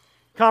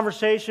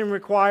 Conversation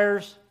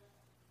requires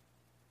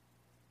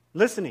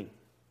listening.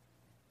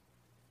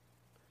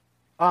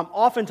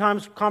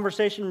 Oftentimes,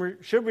 conversation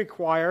should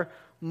require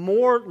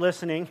more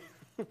listening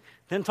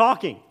than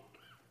talking.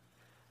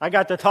 I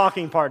got the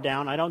talking part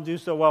down. I don't do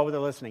so well with the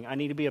listening. I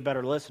need to be a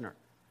better listener.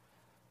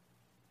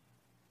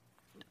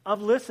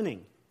 Of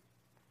listening.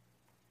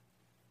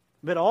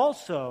 But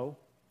also,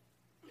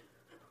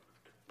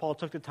 Paul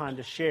took the time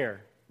to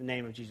share the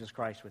name of Jesus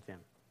Christ with them.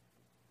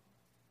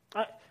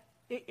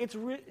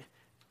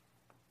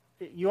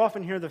 You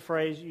often hear the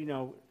phrase,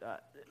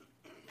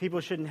 people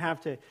shouldn't have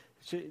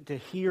to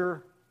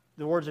hear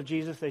the words of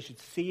Jesus. They should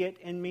see it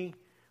in me.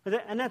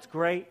 And that's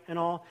great and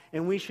all.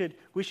 And we should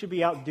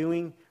be out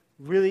doing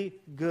really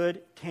good,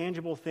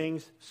 tangible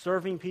things,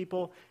 serving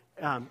people,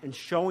 and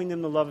showing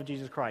them the love of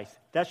Jesus Christ.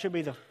 That should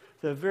be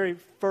the very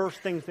first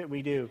things that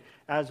we do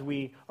as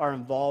we are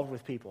involved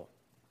with people.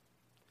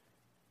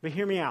 But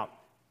hear me out.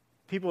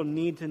 People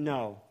need to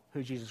know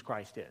who Jesus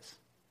Christ is.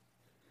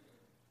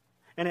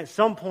 And at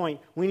some point,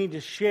 we need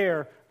to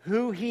share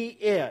who he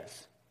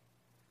is.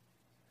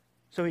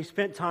 So he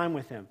spent time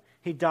with him.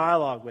 He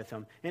dialogued with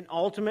them. And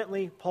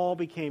ultimately, Paul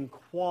became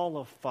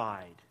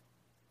qualified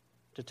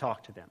to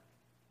talk to them.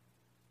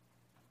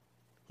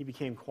 He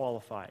became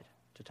qualified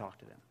to talk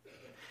to them.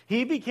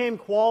 He became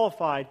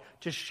qualified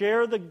to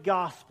share the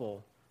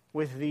gospel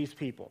with these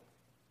people.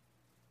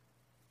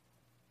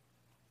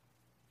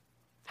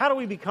 How do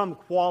we become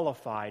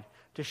qualified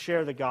to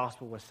share the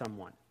gospel with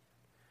someone?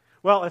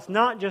 Well, it's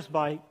not just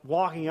by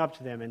walking up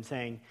to them and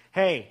saying,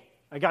 hey,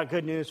 I got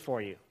good news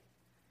for you.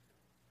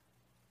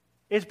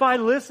 It's by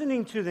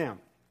listening to them.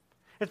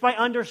 It's by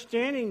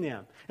understanding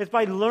them. It's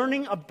by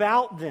learning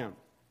about them.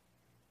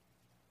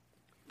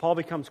 Paul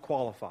becomes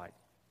qualified.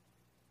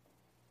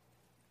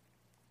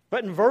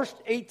 But in verse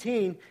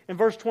 18 and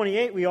verse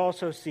 28, we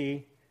also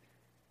see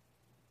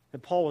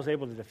that Paul was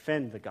able to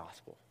defend the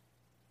gospel.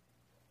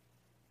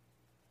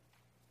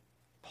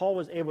 Paul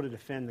was able to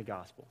defend the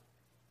gospel.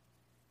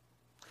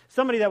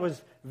 Somebody that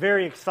was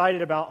very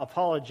excited about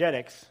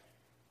apologetics,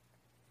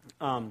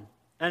 and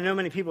I know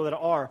many people that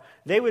are,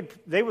 they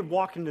would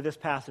walk into this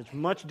passage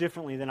much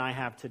differently than I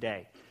have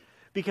today.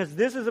 because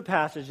this is a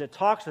passage that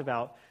talks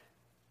about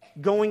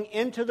going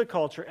into the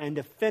culture and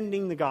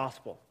defending the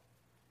gospel.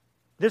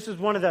 This is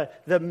one of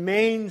the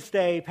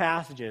mainstay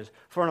passages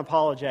for an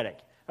apologetic.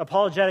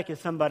 Apologetic is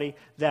somebody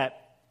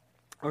that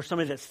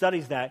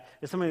studies that,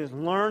 is somebody that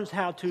learns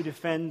how to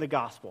defend the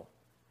gospel.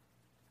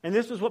 And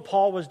this is what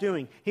Paul was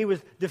doing. He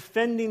was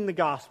defending the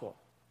gospel.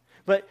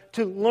 But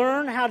to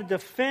learn how to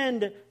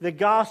defend the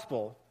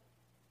gospel,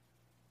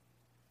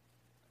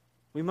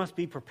 we must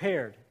be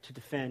prepared to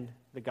defend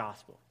the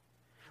gospel.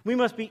 We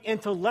must be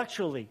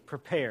intellectually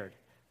prepared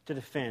to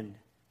defend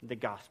the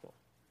gospel.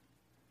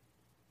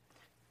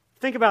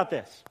 Think about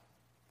this.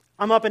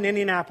 I'm up in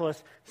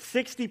Indianapolis.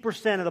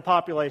 60% of the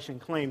population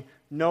claim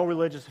no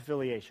religious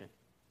affiliation.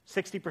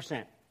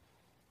 60%.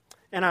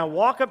 And I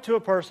walk up to a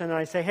person and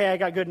I say, hey, I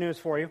got good news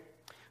for you.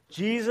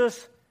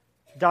 Jesus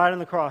died on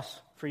the cross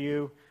for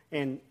you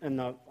in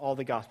all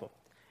the gospel.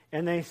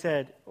 And they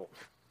said,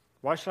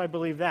 why should I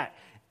believe that?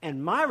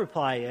 And my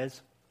reply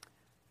is,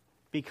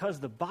 because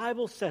the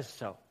Bible says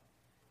so.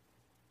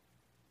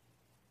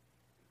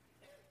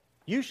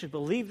 You should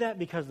believe that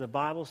because the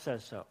Bible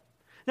says so.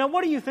 Now,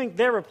 what do you think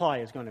their reply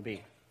is going to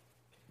be?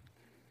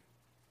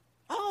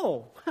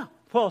 Oh,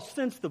 well,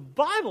 since the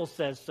Bible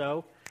says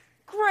so,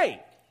 great.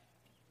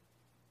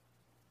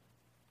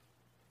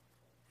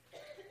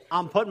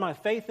 I'm putting my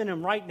faith in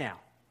him right now.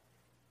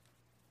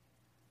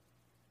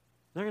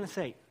 They're going to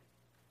say,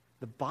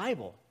 the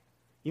Bible?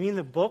 You mean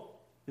the book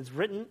that's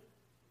written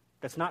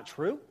that's not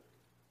true?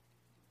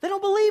 They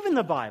don't believe in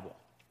the Bible.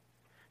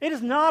 It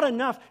is not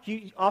enough.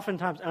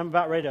 Oftentimes, I'm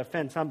about ready to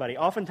offend somebody.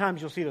 Oftentimes,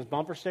 you'll see those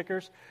bumper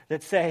stickers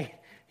that say,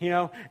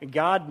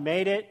 God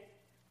made it.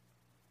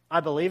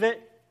 I believe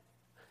it.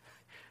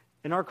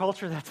 In our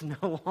culture,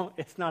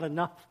 it's not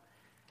enough.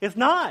 It's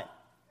not.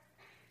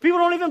 People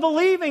don't even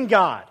believe in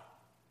God.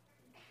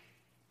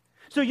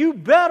 So you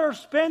better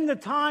spend the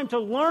time to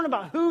learn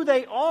about who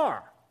they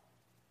are.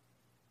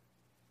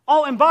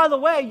 Oh, and by the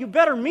way, you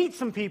better meet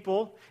some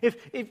people. If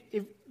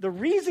the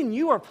reason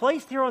you are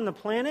placed here on the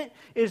planet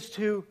is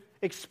to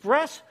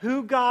express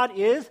who God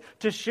is,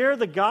 to share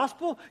the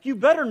gospel, you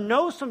better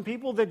know some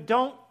people that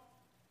don't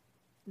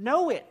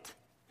know it.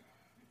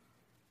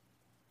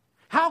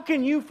 How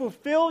can you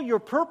fulfill your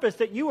purpose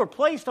that you were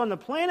placed on the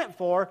planet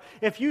for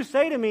if you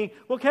say to me,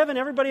 well, Kevin,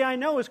 everybody I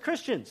know is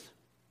Christians?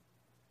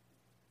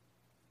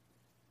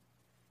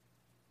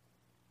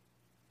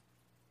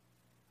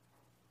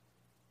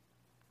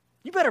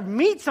 You better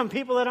meet some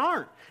people that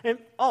aren't. And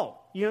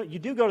you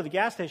do go to the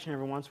gas station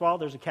every once in a while.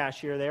 There's a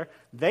cashier there.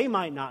 They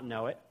might not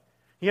know it.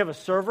 You have a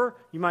server.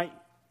 You might,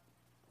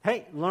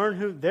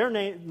 learn their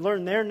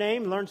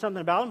name, learn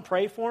something about them,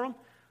 pray for them.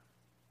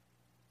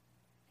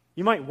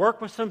 You might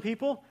work with some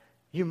people.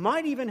 You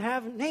might even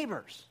have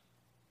neighbors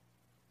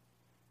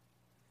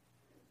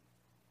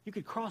you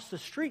could cross the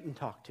street and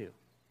talk to,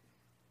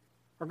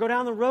 or go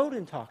down the road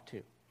and talk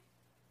to.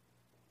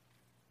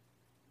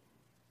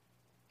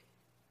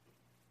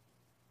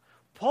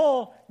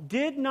 Paul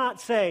did not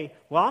say,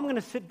 well, I'm going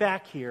to sit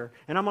back here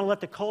and I'm going to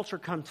let the culture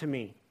come to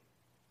me.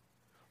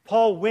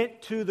 Paul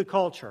went to the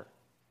culture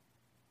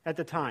at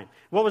the time.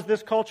 What was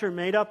this culture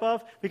made up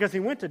of? Because he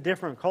went to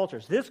different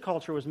cultures. This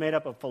culture was made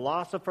up of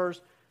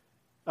philosophers,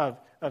 of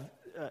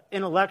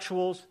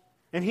intellectuals,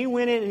 and he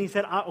went in and he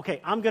said,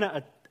 okay, I'm going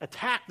to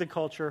attack the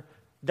culture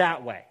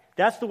that way.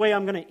 That's the way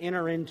I'm going to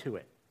enter into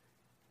it.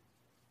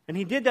 And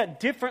he did that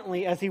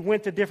differently as he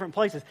went to different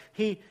places.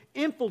 He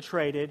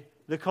infiltrated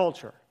the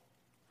culture.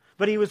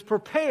 But he was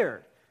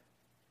prepared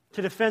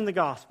to defend the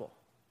gospel.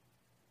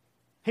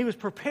 He was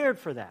prepared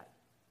for that.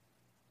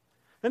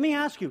 Let me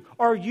ask you,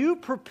 are you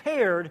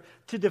prepared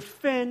to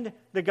defend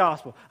the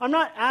gospel? I'm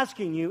not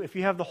asking you if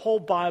you have the whole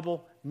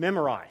Bible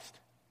memorized.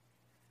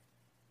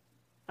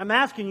 I'm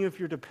asking you if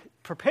you're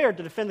prepared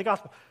to defend the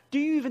gospel. Do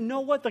you even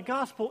know what the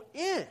gospel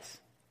is?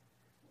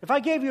 If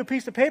I gave you a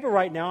piece of paper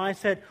right now and I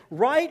said,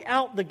 write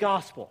out the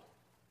gospel.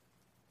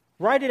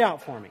 Write it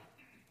out for me.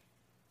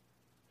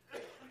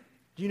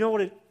 Do you know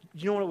what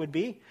it would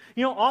be?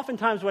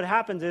 Oftentimes what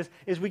happens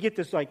is we get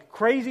this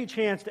crazy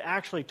chance to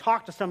actually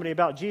talk to somebody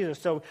about Jesus.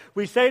 So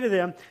we say to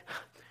them,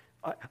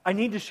 I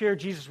need to share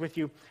Jesus with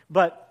you,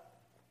 but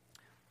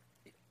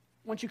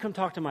why don't you come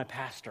talk to my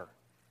pastor?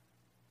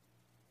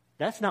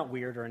 That's not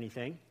weird or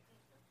anything.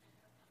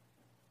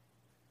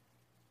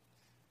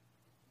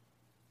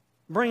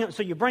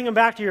 So you bring them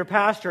back to your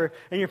pastor,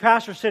 and your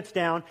pastor sits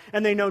down,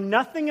 and they know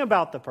nothing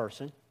about the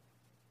person.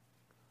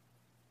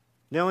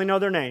 They only know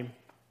their name.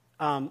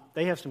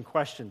 They have some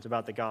questions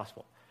about the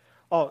gospel.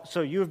 Oh,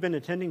 so you have been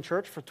attending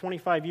church for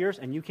 25 years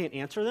and you can't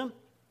answer them?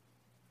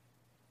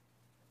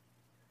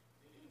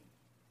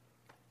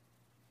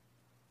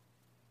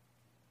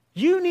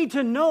 You need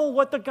to know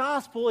what the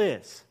gospel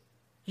is.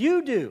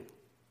 You do.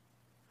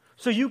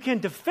 So you can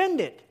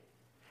defend it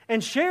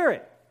and share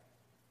it.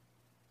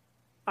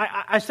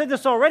 I said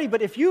this already,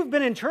 but if you've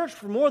been in church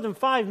for more than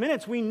 5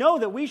 minutes, we know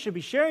that we should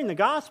be sharing the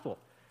gospel.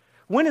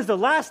 When is the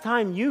last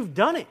time you've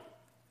done it?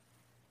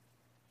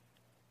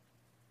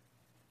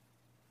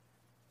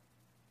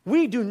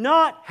 We do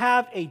not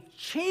have a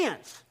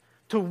chance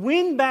to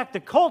win back the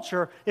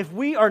culture if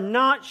we are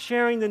not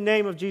sharing the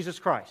name of Jesus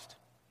Christ.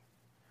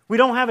 We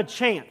don't have a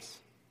chance.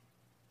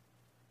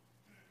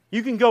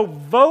 You can go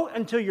vote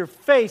until your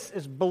face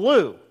is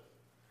blue.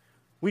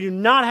 We do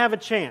not have a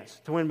chance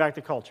to win back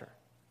the culture.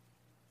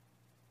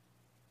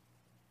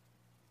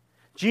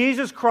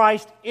 Jesus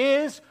Christ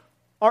is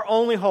our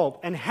only hope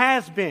and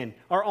has been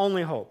our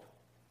only hope.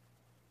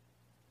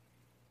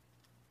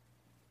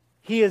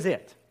 He is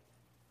it.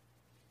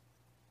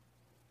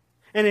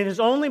 And it is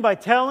only by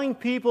telling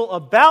people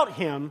about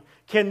Him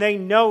can they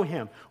know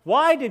Him.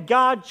 Why did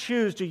God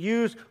choose to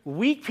use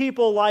weak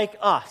people like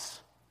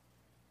us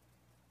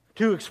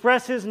to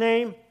express His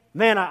name?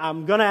 Man,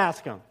 I'm going to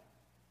ask Him.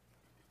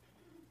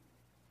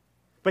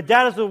 But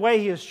that is the way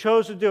He has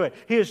chosen to do it.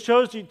 He has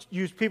chosen to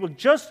use people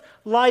just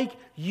like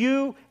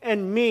you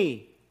and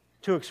me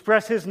to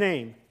express His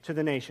name to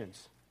the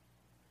nations.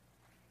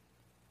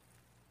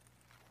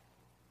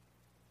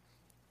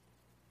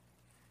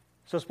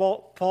 So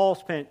Paul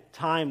spent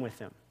time with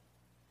them.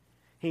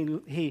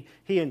 He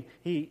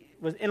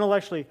was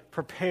intellectually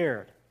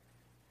prepared,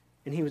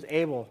 and he was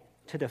able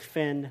to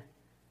defend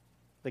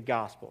the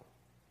gospel.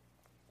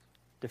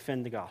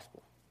 Defend the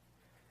gospel.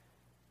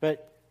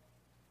 But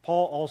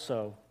Paul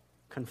also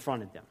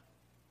confronted them.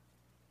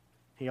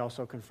 He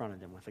also confronted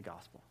them with the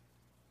gospel.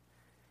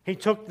 He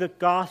took the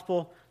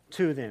gospel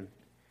to them.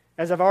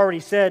 As I've already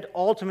said,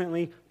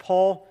 ultimately,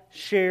 Paul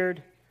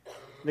shared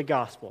the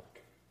gospel.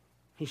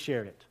 He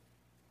shared it.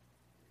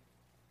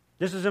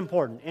 This is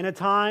important. In a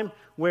time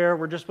where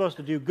we're just supposed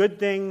to do good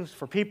things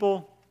for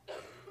people,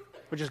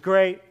 which is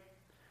great,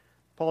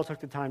 Paul took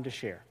the time to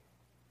share.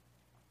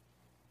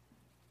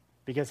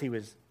 Because he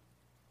was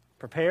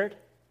prepared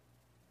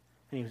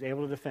and he was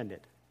able to defend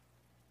it.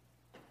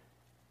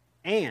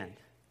 And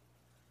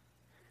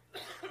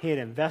he had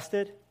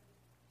invested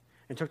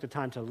and took the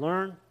time to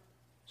learn,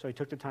 so he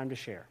took the time to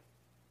share.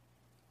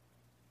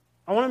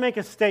 I want to make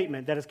a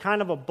statement that is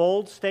kind of a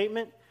bold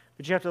statement,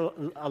 but you have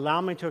to allow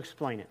me to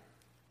explain it.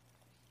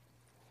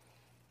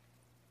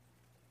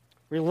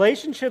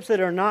 Relationships that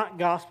are not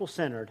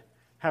gospel-centered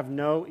have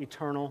no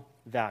eternal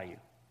value.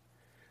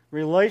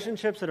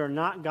 Relationships that are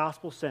not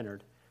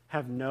gospel-centered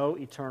have no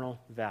eternal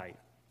value.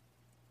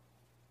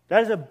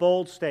 That is a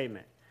bold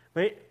statement.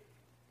 But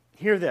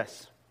hear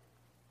this.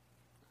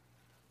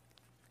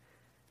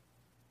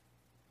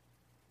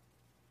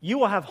 You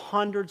will have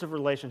hundreds of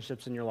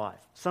relationships in your life.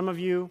 Some of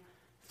you,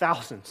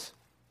 thousands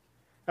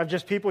of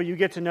just people you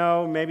get to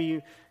know.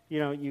 Maybe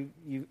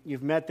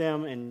you've met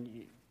them and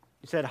you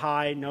said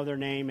hi, know their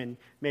name, and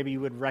maybe you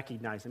would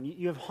recognize them.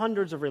 You have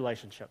hundreds of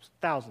relationships,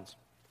 thousands,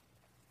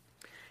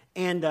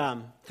 and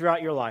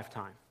throughout your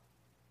lifetime.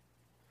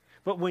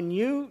 But when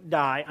you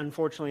die,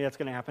 unfortunately, that's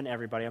going to happen to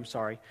everybody. I'm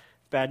sorry.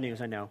 Bad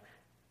news, I know.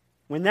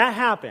 When that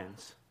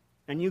happens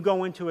and you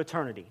go into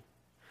eternity,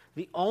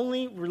 the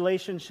only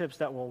relationships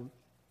that will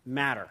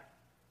matter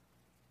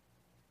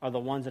are the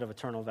ones that have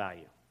eternal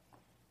value.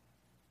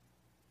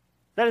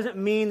 That doesn't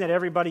mean that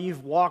everybody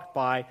you've walked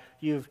by,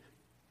 you've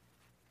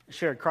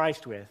shared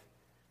Christ with.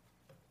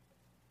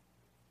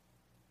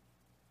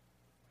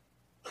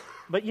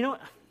 But you know,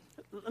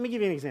 let me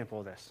give you an example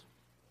of this.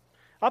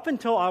 Up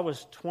until I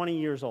was 20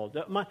 years old,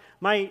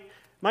 my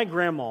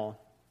grandma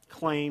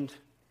claimed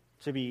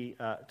to be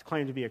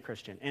a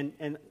Christian,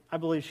 and I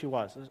believe she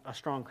was a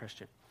strong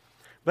Christian.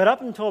 But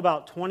up until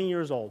about 20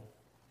 years old,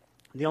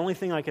 the only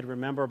thing I could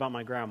remember about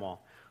my grandma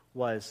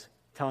was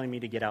telling me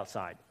to get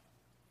outside.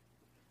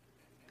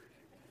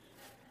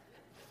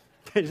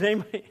 Does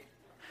anybody?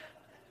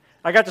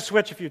 I got to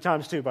switch a few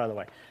times too, by the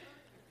way.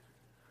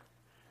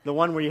 The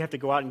one where you have to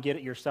go out and get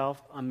it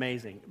yourself,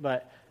 amazing.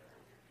 But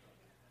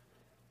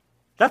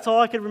that's all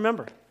I could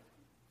remember.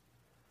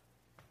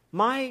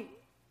 My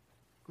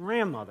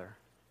grandmother,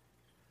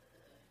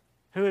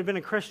 who had been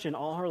a Christian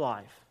all her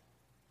life,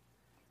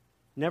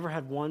 never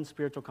had one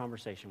spiritual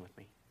conversation with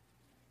me.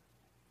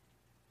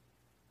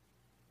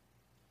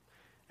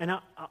 And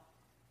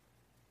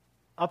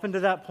up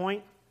until that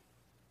point,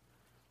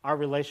 our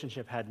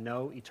relationship had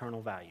no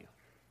eternal value.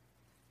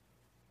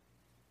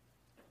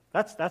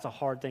 That's a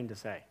hard thing to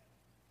say.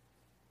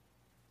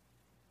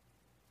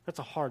 That's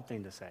a hard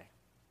thing to say.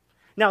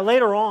 Now,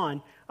 later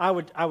on, I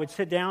would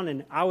sit down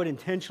and I would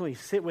intentionally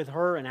sit with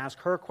her and ask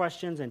her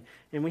questions, and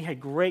we had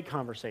great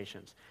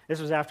conversations. This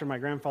was after my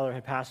grandfather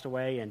had passed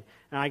away, and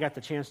I got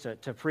the chance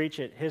to preach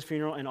at his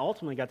funeral, and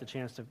ultimately got the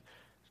chance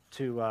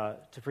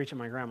to preach at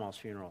my grandma's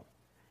funeral.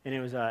 And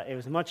it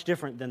was much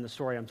different than the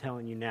story I'm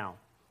telling you now.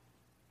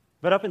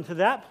 But up until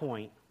that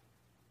point,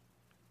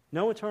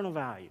 no eternal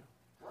value.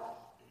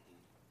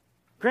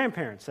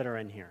 Grandparents that are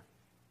in here,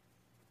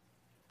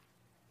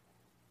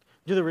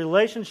 do the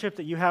relationship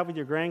that you have with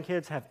your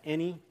grandkids have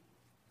any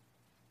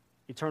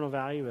eternal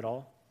value at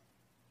all?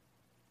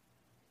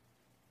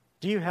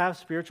 Do you have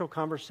spiritual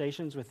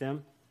conversations with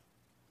them?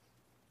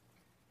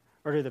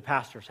 Or do the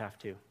pastors have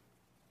to?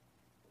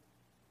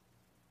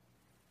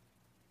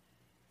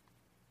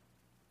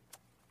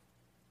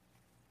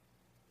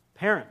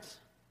 Parents,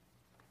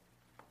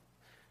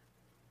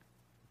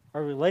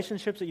 are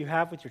relationships that you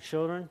have with your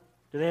children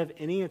Do they have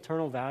any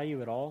eternal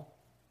value at all?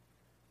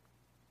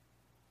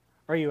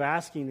 Or are you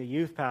asking the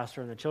youth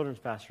pastor and the children's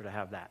pastor to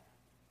have that?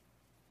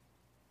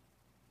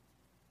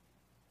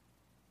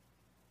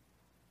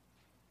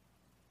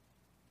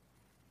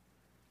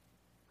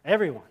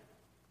 Everyone.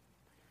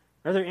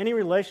 Are there any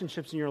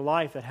relationships in your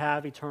life that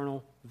have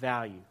eternal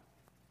value?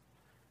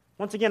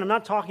 Once again, I'm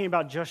not talking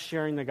about just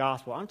sharing the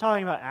gospel. I'm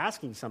talking about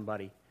asking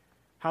somebody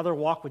how their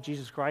walk with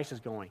Jesus Christ is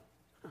going.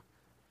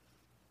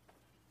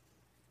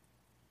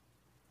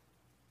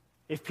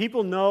 If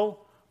people know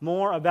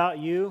more about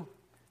you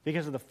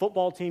because of the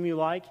football team you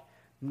like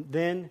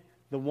than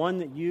the one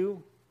that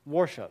you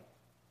worship,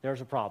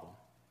 there's a problem.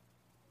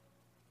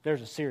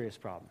 There's a serious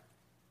problem.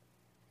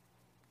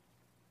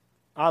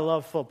 I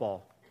love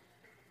football.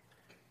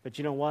 But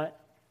you know what?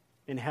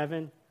 In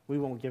heaven, we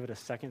won't give it a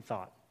second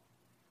thought.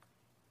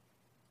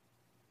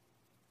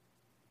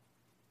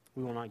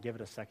 We will not give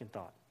it a second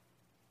thought.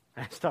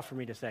 And it's tough for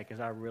me to say because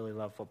I really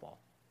love football.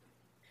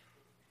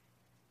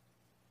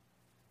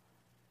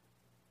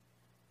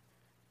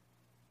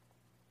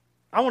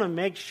 I want to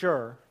make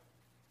sure,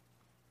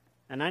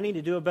 and I need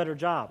to do a better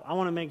job, I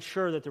want to make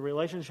sure that the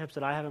relationships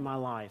that I have in my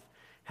life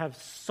have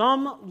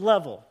some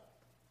level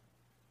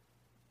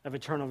of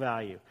eternal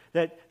value,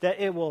 that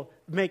it will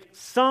make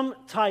some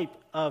type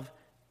of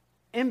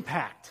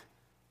impact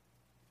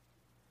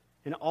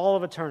in all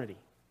of eternity.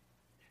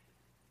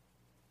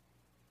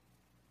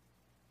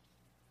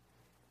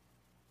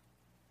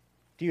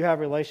 Do you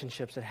have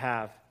relationships that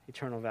have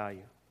eternal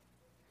value?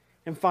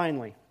 And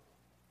finally,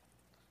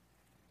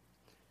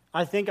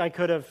 I think I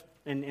could have,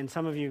 and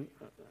some of you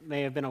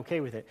may have been okay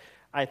with it,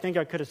 I think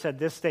I could have said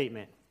this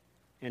statement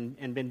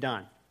and been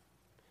done.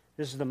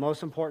 This is the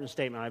most important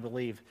statement I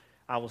believe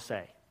I will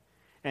say.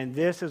 And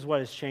this is what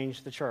has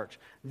changed the church.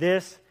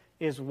 This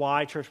is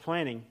why church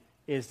planting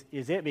is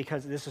it,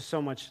 because this is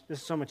so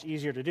much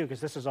easier to do,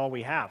 because this is all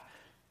we have.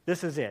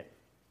 This is it.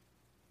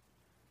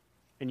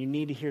 And you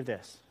need to hear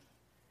this,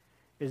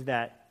 is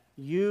that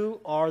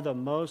you are the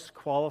most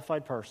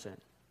qualified person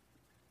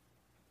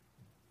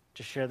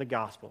to share the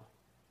gospel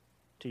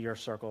to your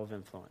circle of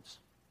influence.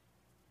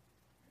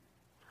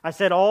 I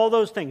said all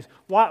those things.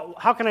 Why,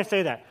 how can I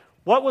say that?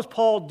 What was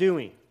Paul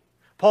doing?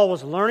 Paul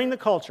was learning the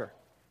culture,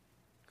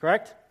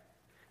 correct?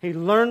 He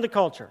learned the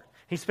culture.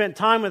 He spent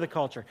time with the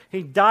culture.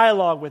 He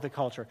dialogued with the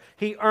culture.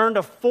 He earned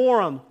a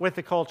forum with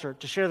the culture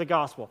to share the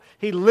gospel.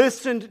 He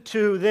listened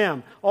to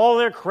them. All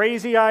their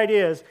crazy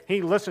ideas,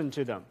 he listened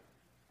to them.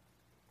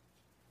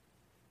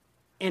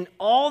 And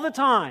all the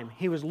time,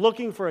 he was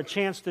looking for a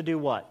chance to do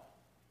what?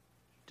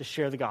 To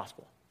share the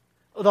gospel.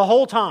 The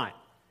whole time.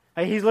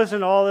 Hey, he's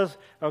listening to all this.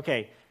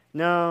 Okay,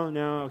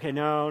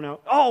 no.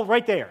 Oh,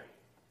 right there.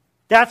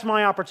 That's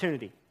my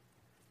opportunity.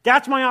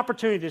 That's my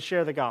opportunity to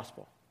share the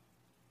gospel.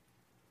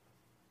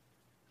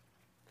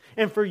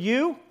 And for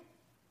you,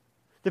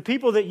 the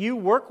people that you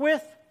work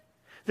with,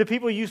 the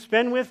people you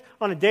spend with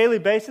on a daily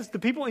basis, the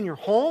people in your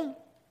home,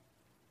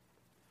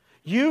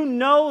 you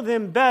know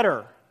them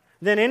better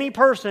than any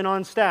person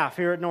on staff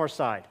here at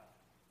Northside.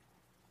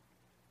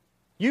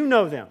 You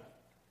know them.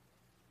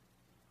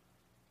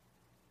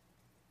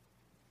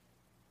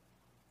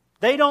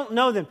 They don't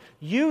know them.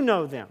 You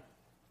know them.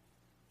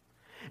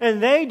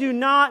 And they do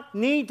not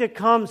need to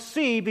come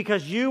see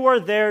because you are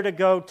there to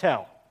go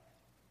tell.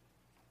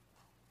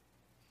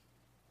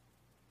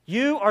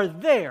 You are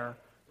there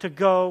to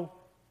go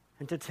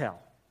and to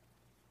tell.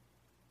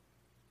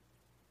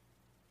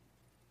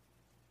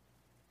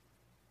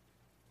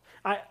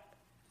 I'm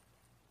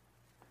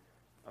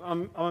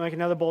going to make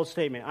another bold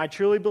statement. I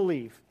truly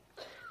believe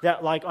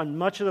that, like on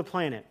much of the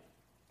planet,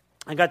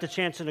 I got the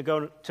chance to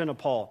go to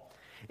Nepal.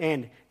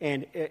 And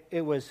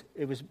it was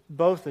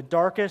both the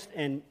darkest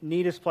and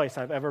neatest place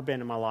I've ever been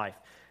in my life.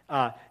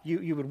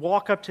 You would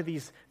walk up to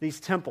these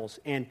temples,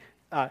 and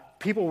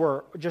people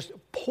were just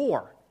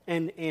poor,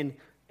 and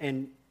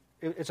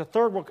it's a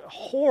third world,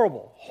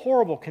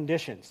 horrible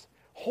conditions,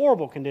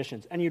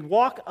 and you'd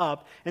walk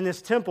up, and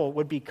this temple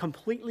would be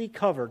completely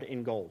covered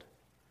in gold.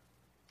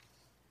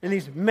 And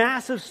these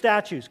massive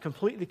statues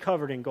completely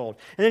covered in gold.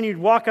 And then you'd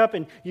walk up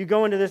and you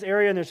go into this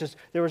area, and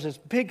there was this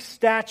big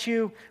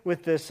statue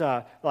with this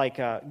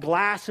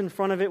glass in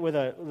front of it with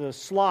a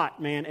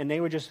slot, man, and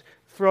they would just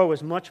throw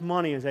as much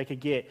money as they could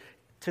get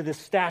to this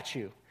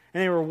statue.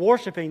 And they were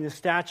worshiping this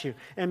statue.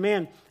 And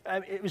man,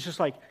 it was just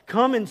like,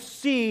 come and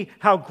see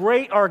how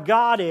great our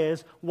God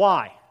is.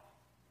 Why?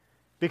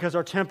 Because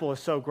our temple is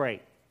so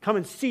great. Come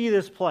and see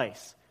this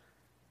place.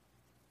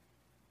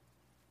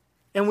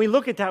 And we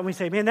look at that and we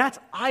say, man, that's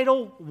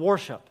idol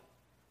worship.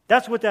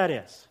 That's what that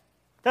is.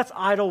 That's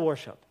idol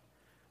worship.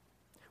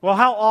 Well,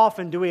 how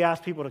often do we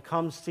ask people to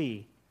come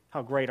see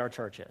how great our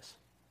church is?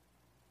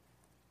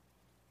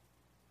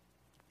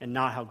 And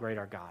not how great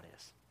our God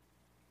is.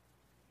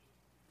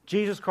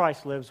 Jesus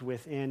Christ lives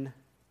within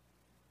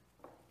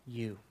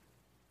you.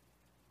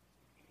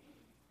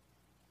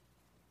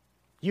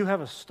 You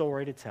have a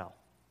story to tell.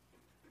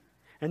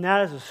 And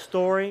that is a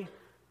story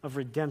of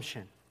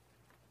redemption.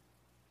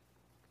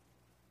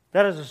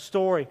 That is a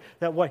story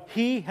that what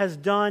He has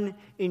done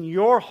in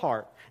your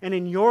heart and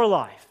in your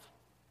life.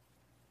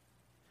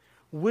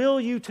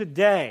 Will you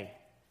today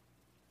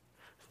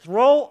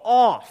throw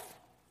off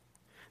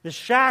the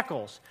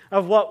shackles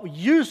of what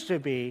used to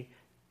be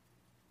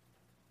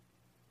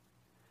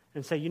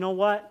and say, you know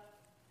what?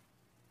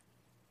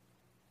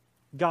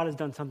 God has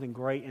done something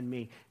great in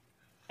me,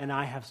 and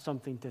I have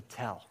something to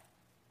tell.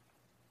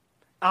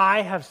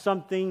 I have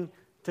something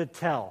to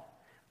tell.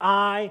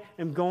 I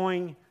am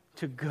going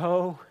to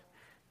go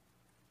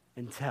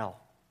and tell,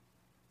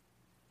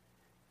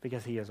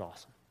 because He is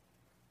awesome.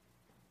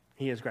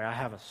 He is great. I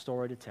have a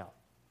story to tell.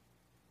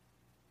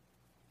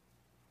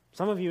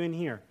 Some of you in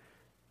here,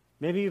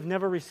 maybe you've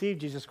never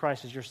received Jesus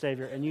Christ as your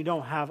Savior and you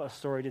don't have a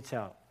story to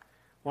tell.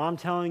 Well, I'm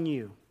telling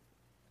you,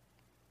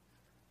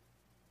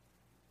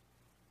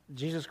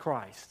 Jesus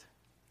Christ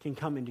can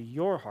come into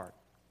your heart,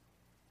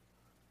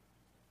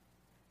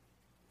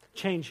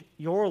 change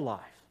your life,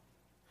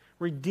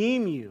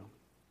 redeem you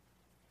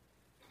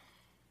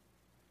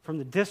from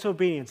the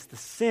disobedience, the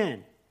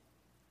sin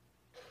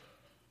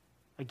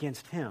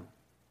against Him,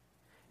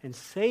 and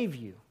save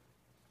you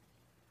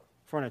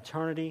for an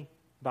eternity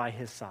by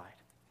His side.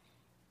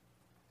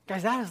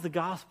 Guys, that is the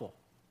gospel.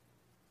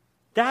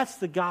 That's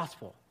the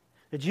gospel.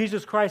 That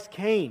Jesus Christ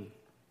came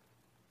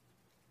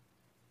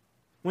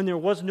when there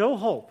was no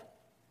hope.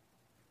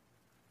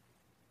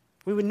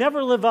 We would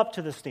never live up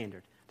to the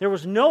standard. There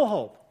was no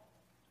hope.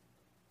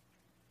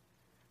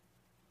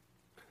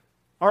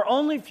 Our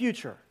only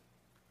future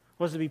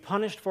was to be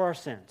punished for our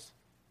sins.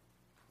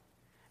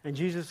 And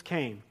Jesus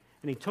came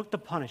and He took the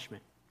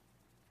punishment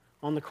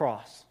on the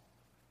cross.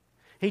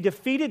 He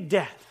defeated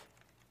death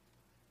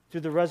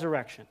through the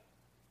resurrection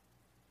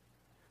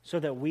so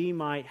that we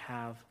might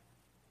have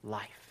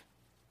life.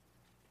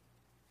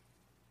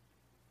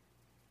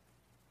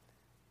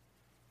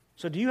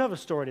 So do you have a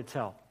story to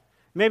tell?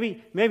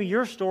 Maybe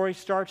your story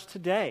starts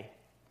today.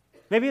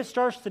 Maybe it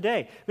starts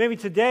today. Maybe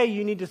today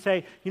you need to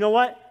say, you know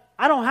what?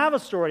 I don't have a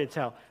story to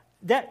tell.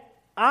 Today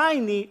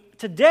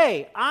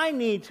I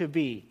need to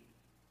be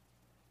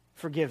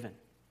forgiven.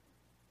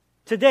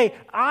 Today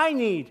I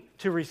need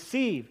to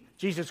receive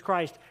Jesus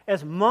Christ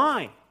as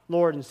my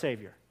Lord and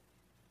Savior.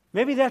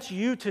 Maybe that's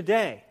you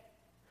today.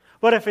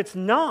 But if it's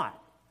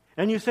not,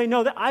 and you say,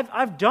 no,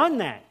 I've done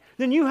that,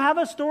 then you have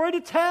a story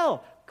to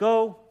tell.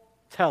 Go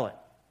tell it.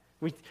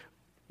 We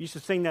used to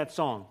sing that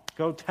song,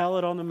 go tell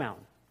it on the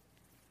mountain.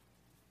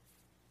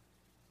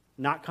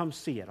 Not come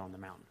see it on the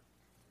mountain.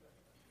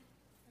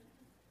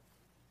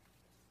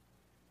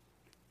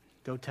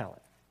 Go tell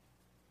it.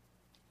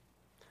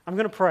 I'm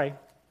going to pray,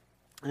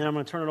 and then I'm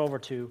going to turn it over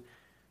to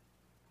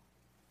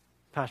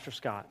Pastor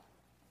Scott.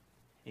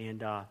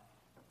 And I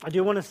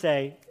do want to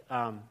say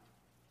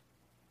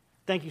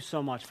thank you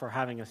so much for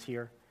having us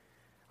here.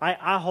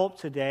 I hope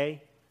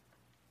today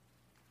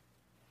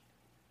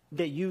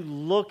that you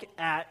look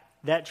at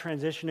that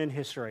transition in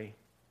history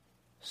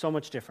so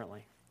much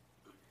differently.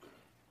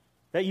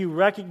 That you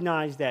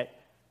recognize that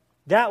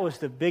that was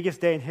the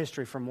biggest day in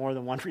history for more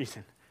than one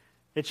reason.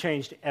 It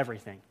changed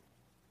everything.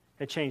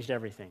 It changed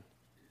everything.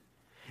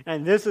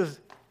 And this is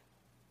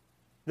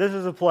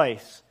a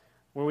place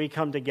where we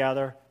come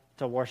together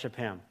to worship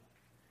Him.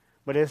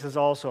 But this is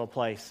also a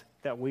place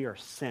that we are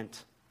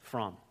sent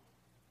from.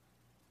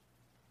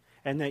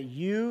 And that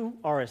you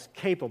are as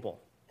capable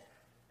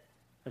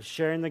of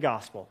sharing the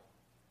gospel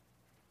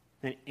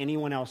than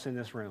anyone else in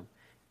this room.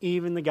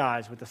 Even the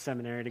guys with the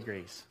seminary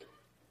degrees.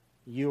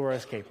 You are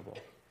as capable.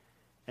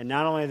 And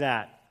not only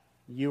that,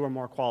 you are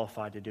more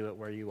qualified to do it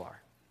where you are.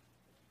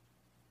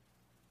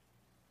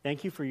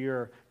 Thank you for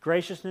your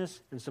graciousness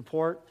and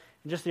support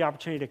and just the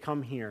opportunity to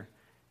come here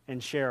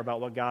and share about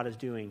what God is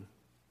doing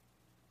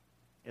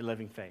in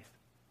Living Faith.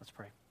 Let's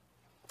pray.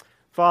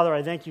 Father,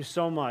 I thank you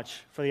so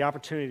much for the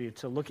opportunity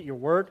to look at your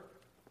word.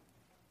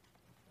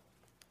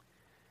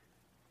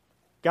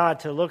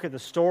 God, to look at the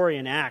story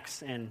in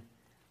Acts and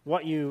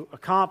what you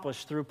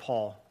accomplished through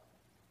Paul.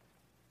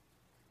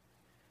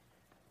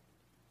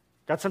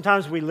 God,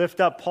 sometimes we lift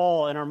up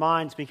Paul in our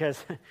minds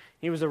because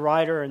he was a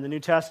writer in the New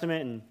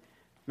Testament, and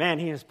man,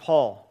 he is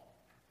Paul.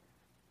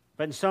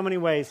 But in so many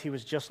ways, he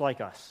was just like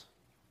us.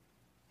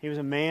 He was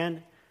a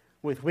man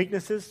with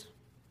weaknesses,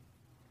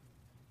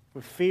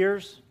 with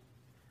fears,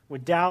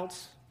 with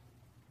doubts.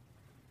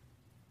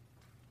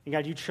 And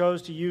God, you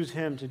chose to use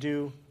him to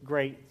do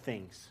great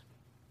things.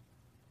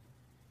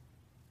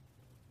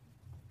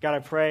 God, I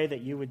pray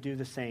that you would do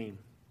the same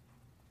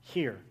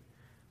here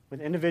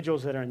with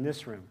individuals that are in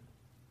this room.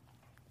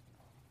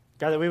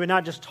 God, that we would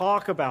not just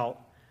talk about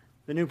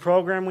the new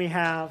program we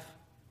have.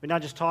 We would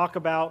not just talk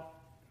about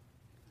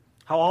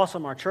how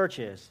awesome our church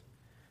is.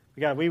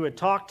 But God, we would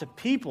talk to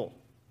people,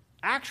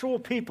 actual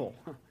people,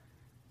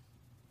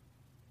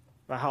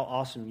 about how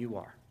awesome you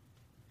are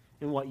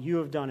and what you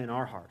have done in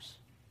our hearts.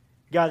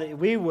 God, that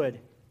we would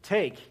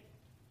take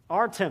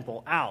our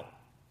temple out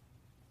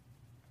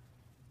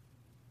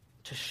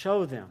to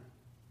show them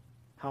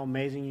how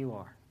amazing you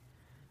are.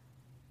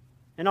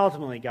 And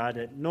ultimately, God,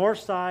 that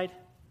Northside,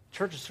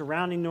 churches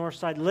surrounding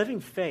Northside,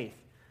 Living Faith,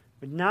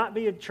 would not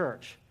be a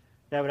church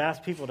that would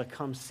ask people to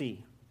come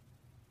see,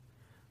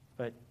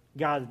 but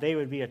God, they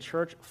would be a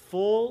church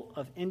full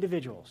of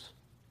individuals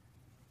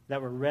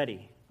that were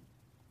ready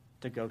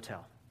to go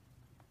tell.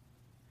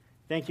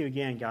 Thank you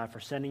again, God, for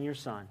sending your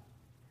Son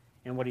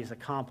and what he's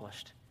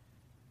accomplished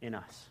in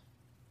us.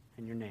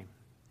 In your name,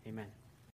 amen.